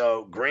tonight.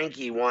 So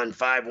Greinke won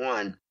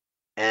 5-1.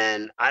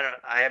 And I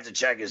have to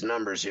check his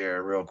numbers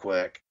here real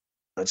quick.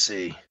 Let's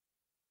see.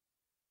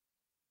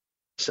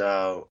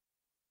 So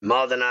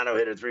Maldonado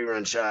hit a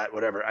 3-run shot,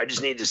 whatever. I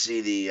just need to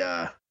see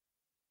the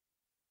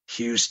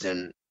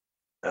Houston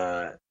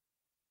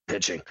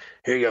pitching.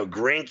 Here you go.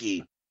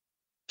 Greinke,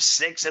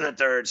 6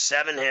 1/3,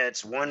 7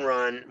 hits, 1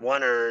 run,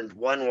 1 earned,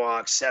 1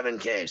 walk, 7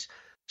 Ks.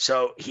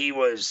 So he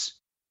was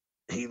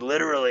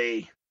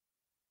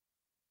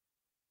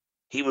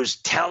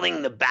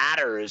telling the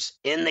batters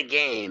in the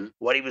game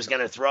what he was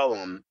going to throw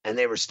them, and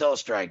they were still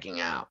striking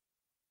out.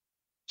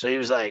 So he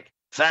was like,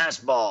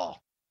 fastball,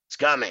 it's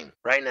coming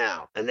right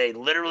now. And they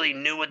literally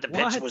knew what the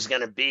pitch was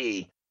going to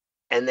be,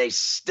 and they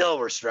still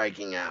were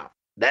striking out.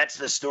 That's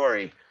the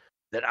story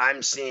that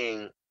I'm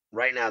seeing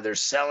right now. They're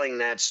selling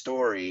that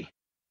story.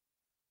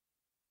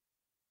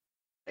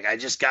 Like, I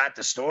just got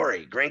the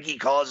story. Greinke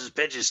calls his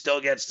pitches,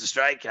 still gets the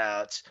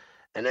strikeouts,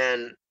 and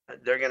then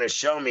they're going to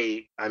show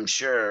me, I'm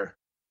sure.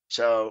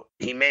 So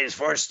he made his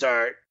 4th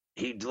start.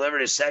 He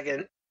delivered his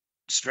 2nd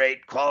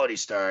straight quality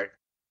start.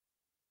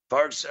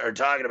 Folks are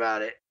talking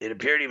about it. It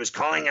appeared he was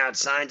calling out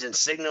signs and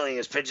signaling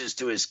his pitches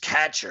to his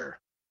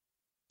catcher.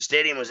 The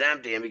stadium was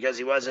empty, and because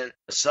he wasn't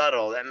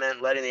subtle, that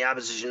meant letting the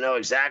opposition know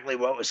exactly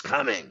what was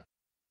coming.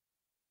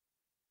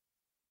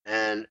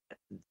 And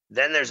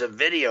then there's a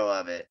video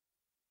of it.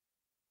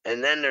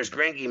 And then there's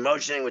Greinke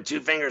motioning with 2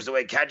 fingers the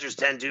way catchers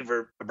tend to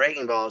for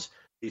breaking balls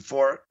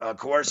before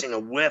coercing a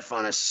whiff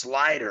on a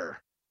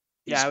slider.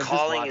 He's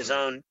calling his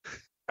own.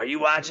 Are you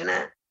watching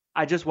it?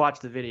 I just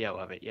watched the video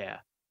of it, yeah.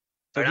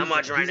 So I'm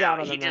watching right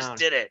now. He just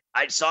did it.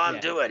 I saw him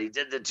do it. He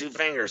did the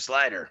 2-finger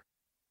slider.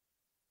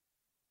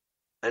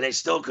 And they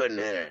still couldn't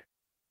hit it.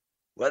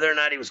 Whether or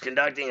not he was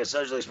conducting a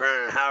social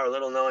experiment or how or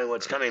little knowing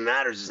what's coming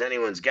matters is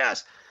anyone's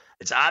guess.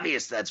 It's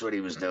obvious that's what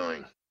he was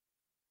doing.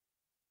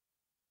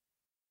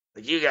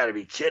 Like, you got to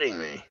be kidding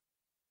me.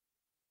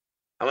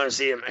 I want to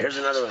see him. Here's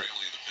another one.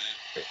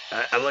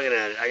 I'm looking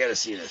at it. I got to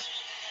see this.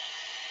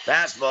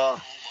 Fastball. Oh,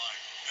 my.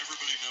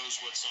 Everybody knows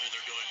what sign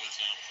they're going with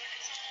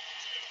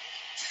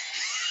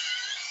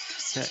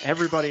now.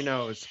 Everybody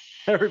knows.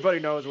 Everybody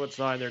knows what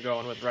sign they're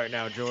going with right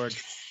now,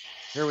 George.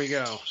 Here we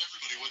go. Everybody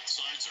what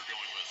signs they're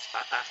going with.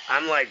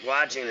 I'm like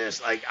watching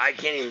this. Like, I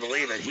can't even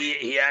believe it.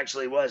 He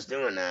actually was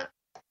doing that.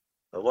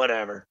 But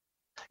whatever.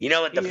 You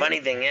know what the funny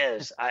thing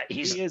is?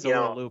 He is a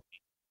little loopy.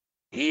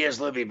 He is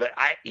loopy, but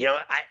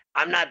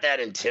I'm not that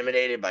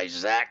intimidated by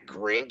Zach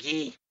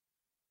Greinke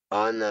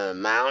on the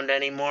mound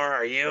anymore.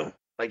 Are you?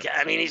 Like,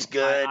 I mean, he's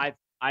good.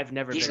 I've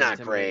never he's been not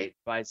intimidated great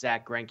by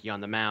Zach Greinke on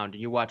the mound.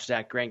 You watch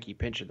Zach Greinke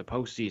pinch in the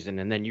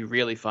postseason, and then you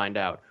really find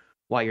out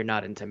why you're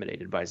not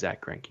intimidated by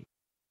Zach Greinke.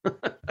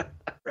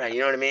 Right, you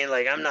know what I mean?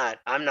 Like, I'm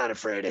not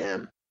afraid of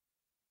him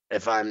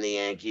if I'm the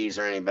Yankees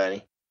or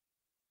anybody.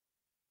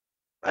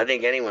 I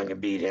think anyone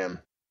can beat him.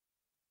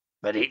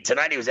 But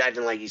tonight he was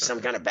acting like he's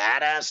some kind of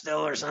badass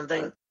still or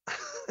something.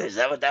 Is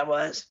that what that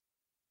was?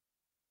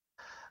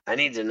 I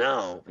need to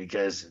know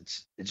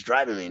because it's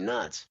driving me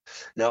nuts.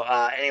 No,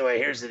 anyway,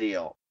 here's the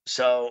deal.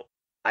 So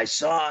I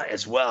saw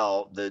as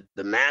well the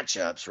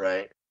matchups,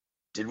 right?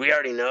 Did we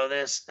already know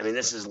this? I mean,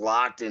 this is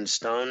locked in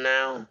stone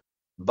now.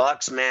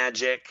 Bucks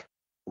Magic,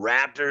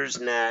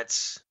 Raptors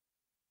Nets,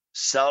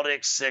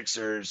 Celtics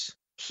Sixers,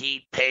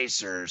 Heat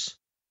Pacers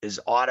is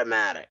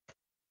automatic,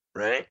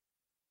 right?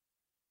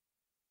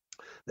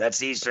 That's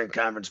the Eastern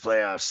Conference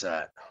playoff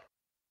set.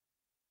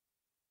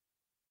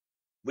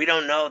 We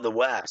don't know the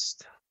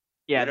West.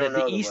 Yeah,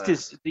 the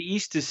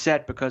East is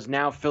set because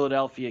now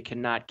Philadelphia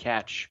cannot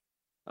catch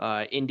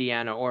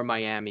Indiana or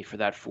Miami for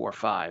that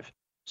 4-5.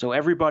 So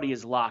everybody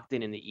is locked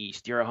in the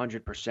East. You're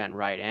 100%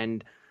 right.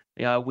 And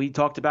we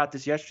talked about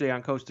this yesterday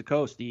on Coast to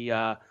Coast.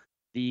 The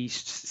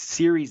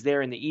series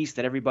there in the East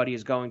that everybody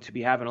is going to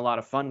be having a lot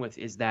of fun with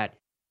is that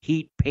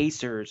Heat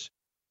Pacers.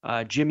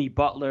 Jimmy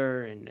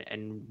Butler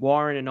and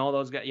Warren and all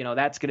those guys,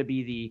 that's going to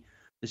be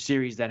the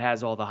series that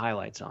has all the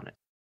highlights on it.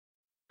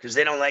 Because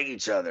they don't like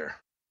each other.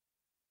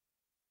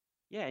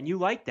 Yeah, and you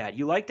like that.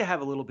 You like to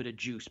have a little bit of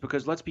juice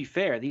because let's be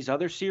fair, these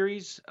other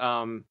series,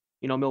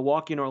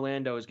 Milwaukee and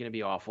Orlando is going to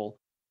be awful.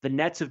 the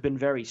Nets have been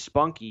very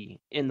spunky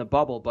in the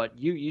bubble, but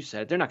you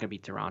said they're not going to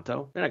beat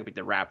Toronto. They're not going to beat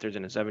the Raptors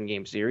in a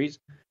 7-game series.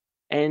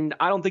 And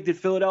I don't think that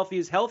Philadelphia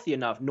is healthy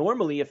enough.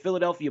 Normally, a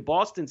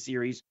Philadelphia-Boston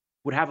series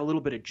would have a little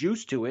bit of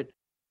juice to it,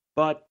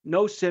 but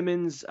no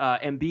Simmons,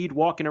 Embiid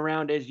walking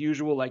around as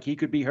usual like he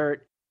could be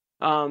hurt.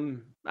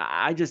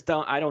 I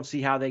don't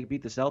see how they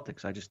beat the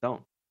Celtics. I just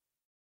don't.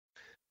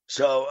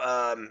 So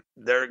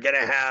they're going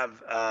to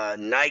have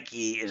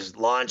Nike is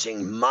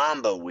launching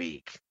Mamba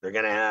Week. They're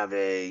going to have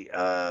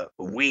a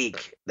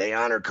week. They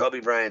honor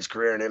Kobe Bryant's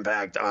career and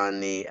impact on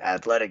the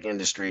athletic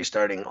industry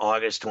starting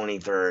August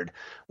 23rd,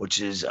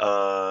 which is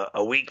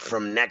a week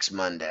from next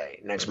Monday.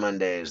 Next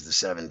Monday is the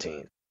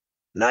 17th.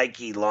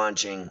 Nike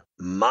launching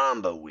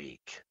Mamba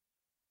Week.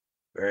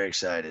 Very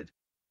excited.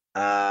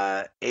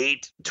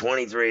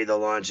 8/23 they'll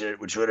launch it,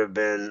 which would have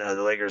been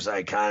the Lakers'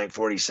 iconic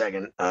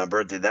 42nd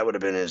birthday. That would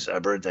have been his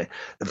birthday.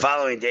 The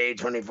following day,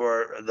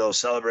 24, they'll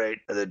celebrate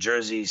the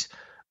jerseys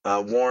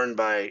worn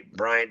by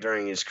Bryant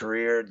during his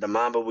career. The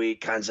Mamba Week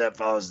concept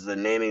follows the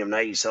naming of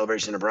Nike's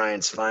celebration of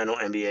Bryant's final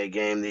NBA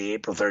game, the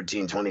April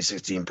 13,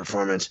 2016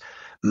 performance,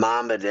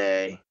 Mamba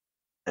Day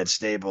at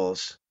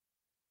Staples.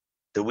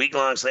 The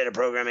week-long slate of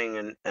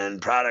programming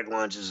and product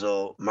launches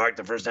will mark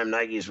the first time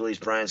Nike has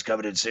released Bryant's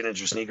coveted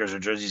signature sneakers or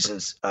jerseys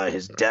since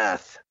his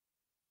death.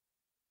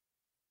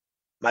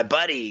 My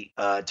buddy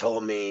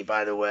told me,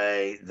 by the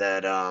way,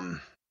 that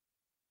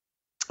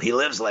he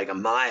lives like a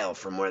mile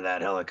from where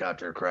that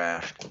helicopter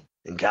crashed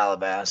in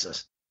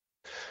Calabasas.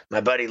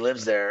 My buddy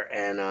lives there,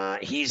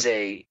 and he's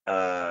a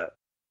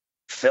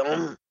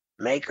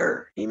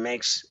filmmaker. He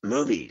makes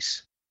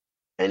movies,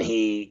 and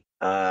he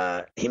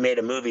made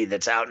a movie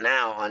that's out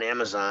now on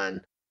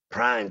Amazon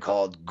Prime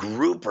called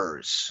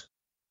Groupers.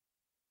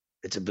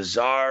 It's a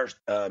bizarre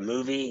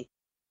movie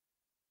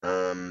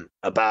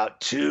about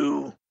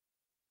two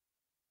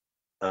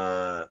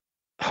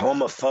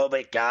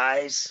homophobic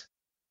guys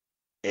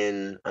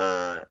in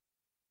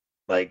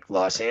like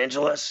Los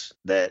Angeles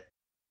that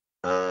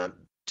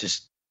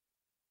just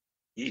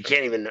you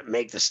can't even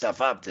make this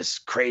stuff up. This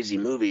crazy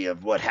movie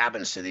of what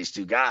happens to these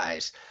two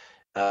guys.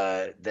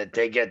 That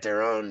they get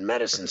their own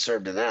medicine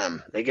served to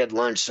them. They get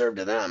lunch served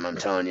to them. I'm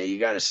telling you, you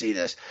got to see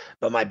this.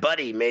 But my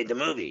buddy made the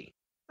movie,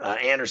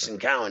 Anderson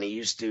Cowan. He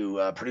used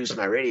to produce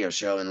my radio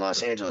show in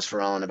Los Angeles for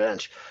All on the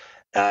Bench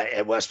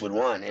at Westwood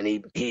One. And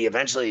he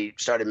eventually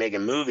started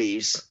making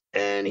movies,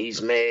 and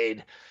he's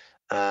made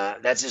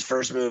that's his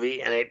first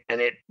movie, and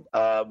it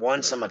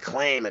won some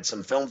acclaim at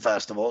some film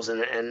festivals,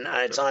 and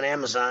it's on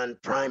Amazon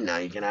Prime now.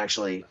 You can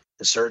actually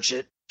search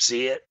it,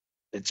 see it.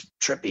 It's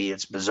trippy.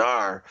 It's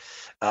bizarre.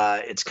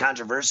 It's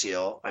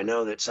controversial. I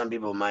know that some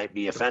people might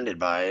be offended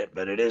by it,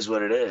 but it is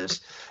what it is.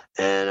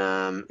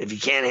 And if you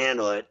can't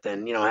handle it,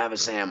 then, have a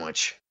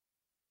sandwich.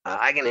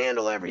 I can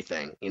handle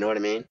everything. You know what I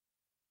mean?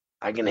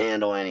 I can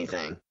handle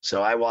anything.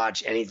 So I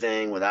watch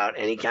anything without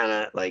any kind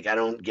of, I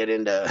don't get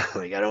into,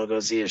 I don't go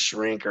see a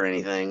shrink or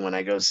anything when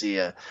I go see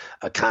a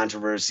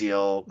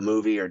controversial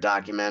movie or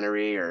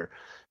documentary or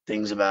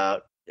things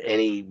about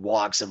any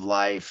walks of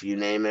life, you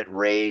name it,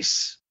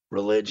 race,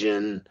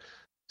 religion,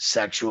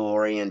 sexual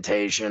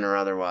orientation, or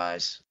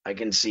otherwise. I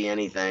can see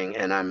anything,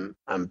 and I'm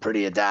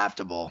pretty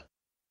adaptable.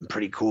 I'm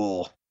pretty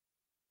cool.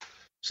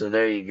 So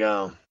there you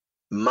go.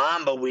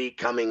 Mamba Week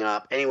coming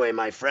up. Anyway,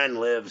 my friend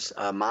lives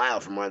a mile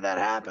from where that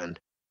happened.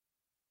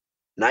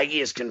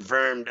 Nike has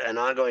confirmed an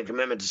ongoing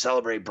commitment to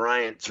celebrate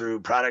Bryant through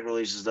product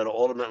releases that will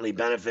ultimately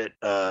benefit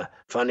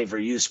funding for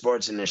youth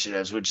sports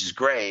initiatives, which is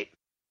great.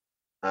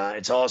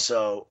 It's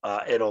also,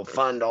 it'll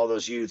fund all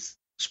those youth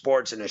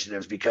sports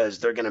initiatives because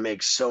they're going to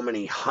make so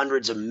many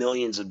hundreds of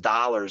millions of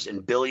dollars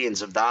and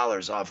billions of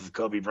dollars off of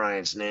Kobe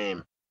Bryant's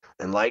name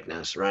and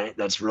likeness, right?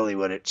 That's really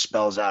what it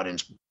spells out in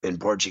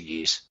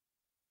Portuguese.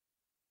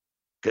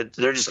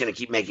 They're just going to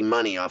keep making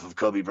money off of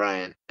Kobe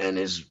Bryant, and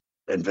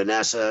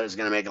Vanessa is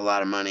going to make a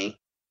lot of money,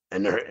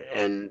 and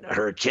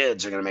her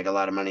kids are going to make a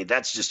lot of money.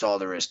 That's just all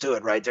there is to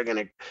it, right?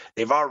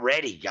 They've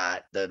already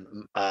got the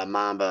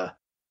Mamba,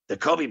 the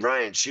Kobe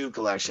Bryant shoe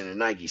collection at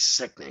Nike,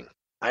 sickening.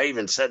 I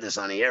even said this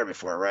on the air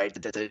before, right?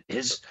 That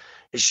his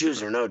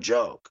shoes are no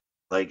joke,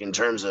 in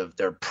terms of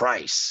their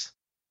price.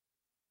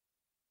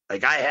 I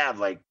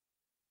have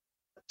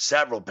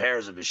several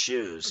pairs of his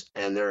shoes,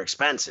 and they're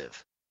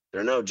expensive.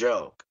 They're no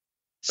joke.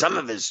 Some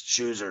of his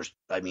shoes are,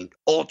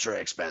 ultra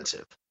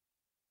expensive,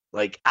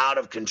 out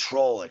of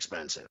control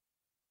expensive.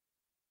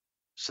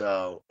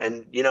 So,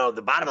 and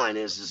the bottom line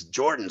is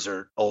Jordans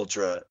are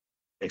ultra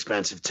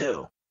expensive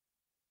too.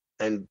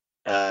 And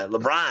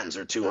LeBron's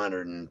are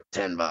 $210,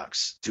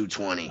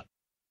 $220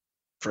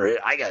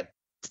 I got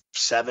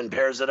 7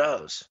 pairs of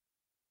those.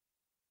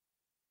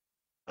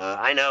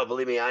 I know,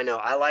 believe me, I know.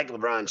 I like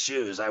LeBron's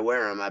shoes. I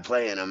wear them. I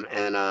play in them,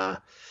 and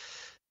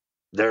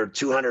they're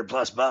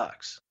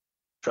 $200+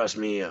 Trust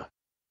me.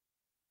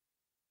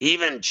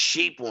 Even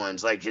cheap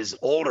ones, like his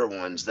older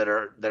ones that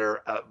are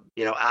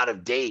out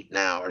of date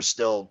now, are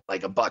still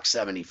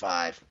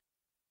 $175.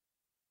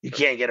 You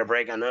can't get a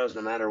break on those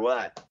no matter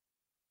what.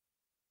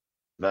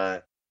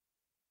 But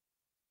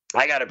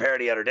I got a pair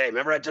the other day.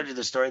 Remember I told you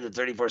the story that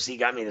 34C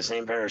got me the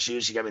same pair of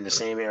shoes? She got me the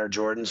same Air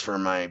Jordans for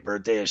my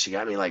birthday as she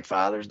got me like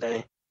Father's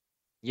Day.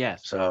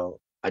 Yes. So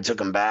I took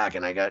them back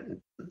and I got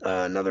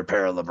another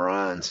pair of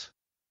LeBrons.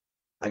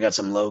 I got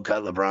some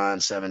low-cut LeBron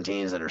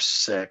 17s that are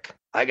sick.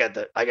 I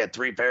got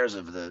 3 pairs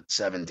of the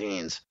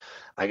 17s.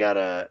 I got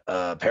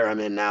a pair I'm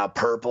in now,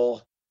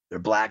 purple. They're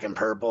black and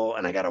purple,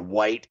 and I got a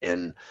white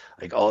and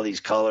like all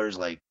these colors,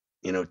 like,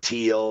 you know,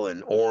 teal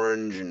and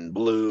orange and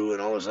blue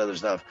and all this other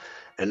stuff.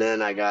 And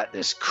then I got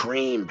this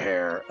cream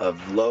pair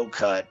of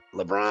low-cut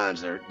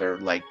LeBrons. They're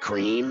like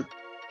cream.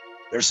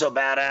 They're so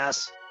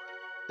badass.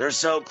 They're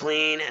so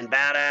clean and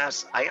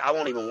badass. I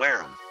won't even wear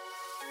them.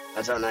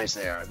 That's how nice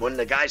they are. When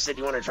the guy said,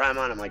 you want to try them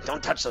on, I'm like,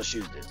 don't touch those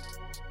shoes, dude.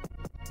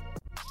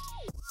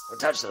 Don't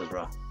touch those,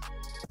 bro.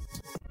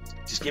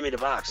 Just give me the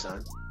box,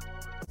 son.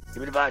 Give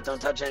me the box.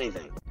 Don't touch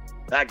anything.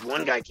 In fact,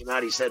 one guy came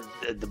out, he said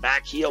the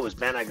back heel was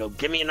bent. I go,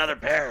 give me another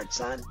pair,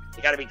 son.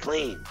 You got to be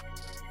clean.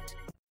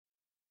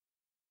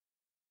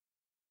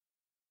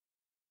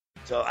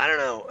 So, I don't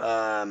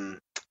know.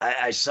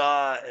 I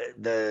saw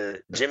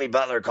the Jimmy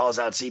Butler calls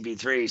out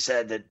CP3. He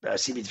said that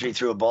CP3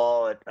 threw a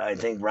ball at, I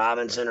think,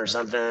 Robinson or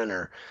something,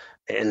 or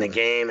in the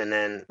game, and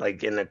then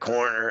like in the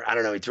corner, I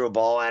don't know, he threw a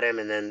ball at him,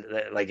 and then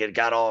like it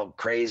got all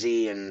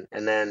crazy, and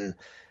then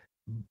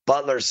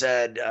Butler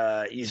said,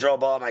 you throw a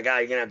ball at my guy,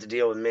 you're gonna have to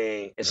deal with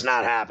me. It's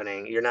not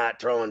happening. You're not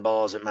throwing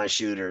balls at my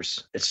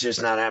shooters. It's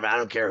just not happening. I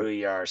don't care who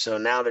you are. So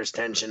now there's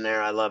tension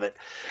there. I love it.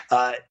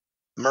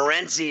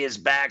 Morency is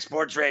back.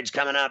 Sports Rage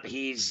coming up.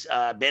 He's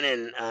been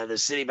in the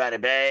City by the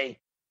Bay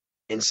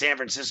in San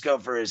Francisco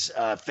for his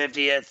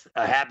 50th.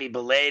 Happy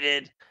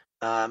belated.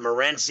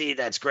 Morency,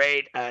 that's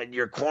great.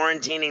 You're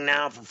quarantining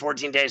now for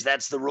 14 days.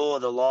 That's the rule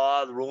of the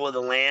law, the rule of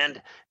the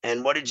land.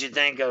 And what did you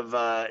think of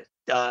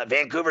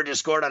Vancouver just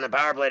scored on the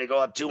power play to go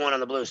up 2-1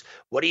 on the Blues?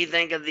 What do you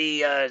think of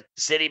the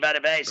City by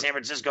the Bay, San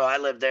Francisco? I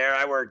lived there.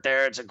 I worked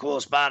there. It's a cool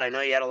spot. I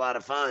know you had a lot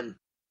of fun.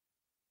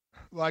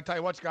 Well, I tell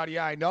you what, Scotty,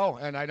 yeah, I know.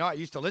 And I know I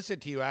used to listen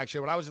to you, actually,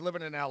 when I was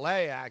living in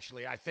L.A.,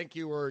 actually. I think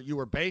you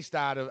were based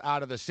out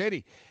of the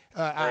city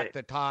at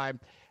the time.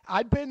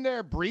 I'd been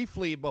there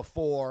briefly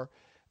before,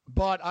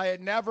 but I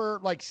had never,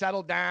 like,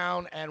 settled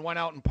down and went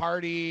out and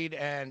partied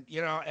and,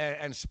 you know,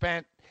 and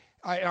spent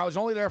 – I was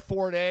only there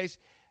 4 days.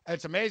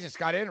 It's amazing,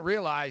 Scott. I didn't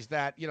realize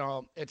that, you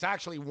know, it's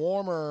actually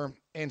warmer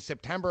in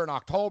September and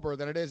October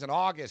than it is in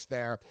August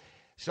there.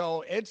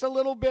 So it's a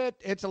little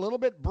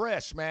bit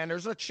brisk, man.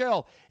 There's a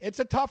chill. It's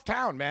a tough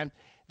town, man.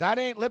 That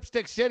ain't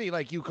Lipstick City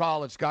like you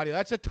call it, Scotty.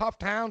 That's a tough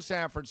town,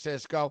 San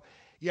Francisco.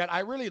 Yet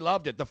I really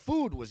loved it. The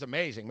food was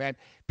amazing, man.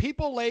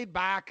 People laid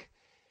back,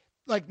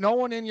 like no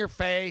one in your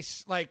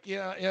face. Like, you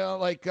know,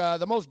 like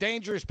the most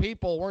dangerous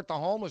people weren't the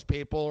homeless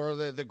people or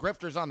the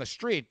grifters on the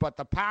street, but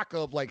the pack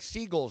of like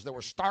seagulls that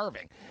were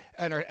starving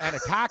and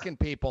attacking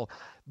people.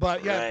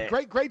 But yeah,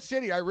 great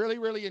city. I really,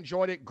 really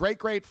enjoyed it.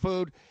 Great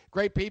food,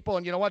 great people.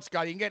 And you know what,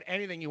 Scott? You can get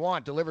anything you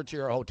want delivered to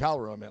your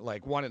hotel room at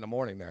like 1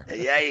 a.m. there.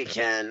 Yeah, you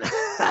can.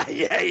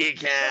 Yeah, you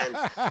can.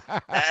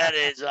 That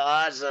is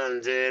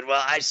awesome, dude.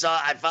 Well, I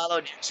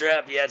followed your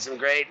trip. You had some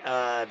great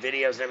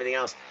videos and everything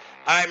else.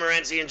 All right,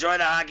 Morency, enjoy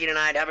the hockey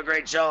tonight. Have a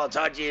great show. I'll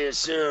talk to you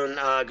soon.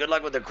 Good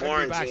luck with the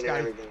quarantine and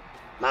everything.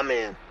 My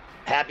man.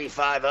 Happy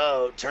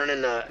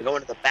 5-0.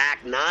 Going to the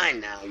back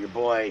 9 now, your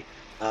boy,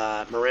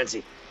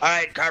 Morency. All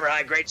right, Carver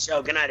High, great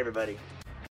show. Good night, everybody.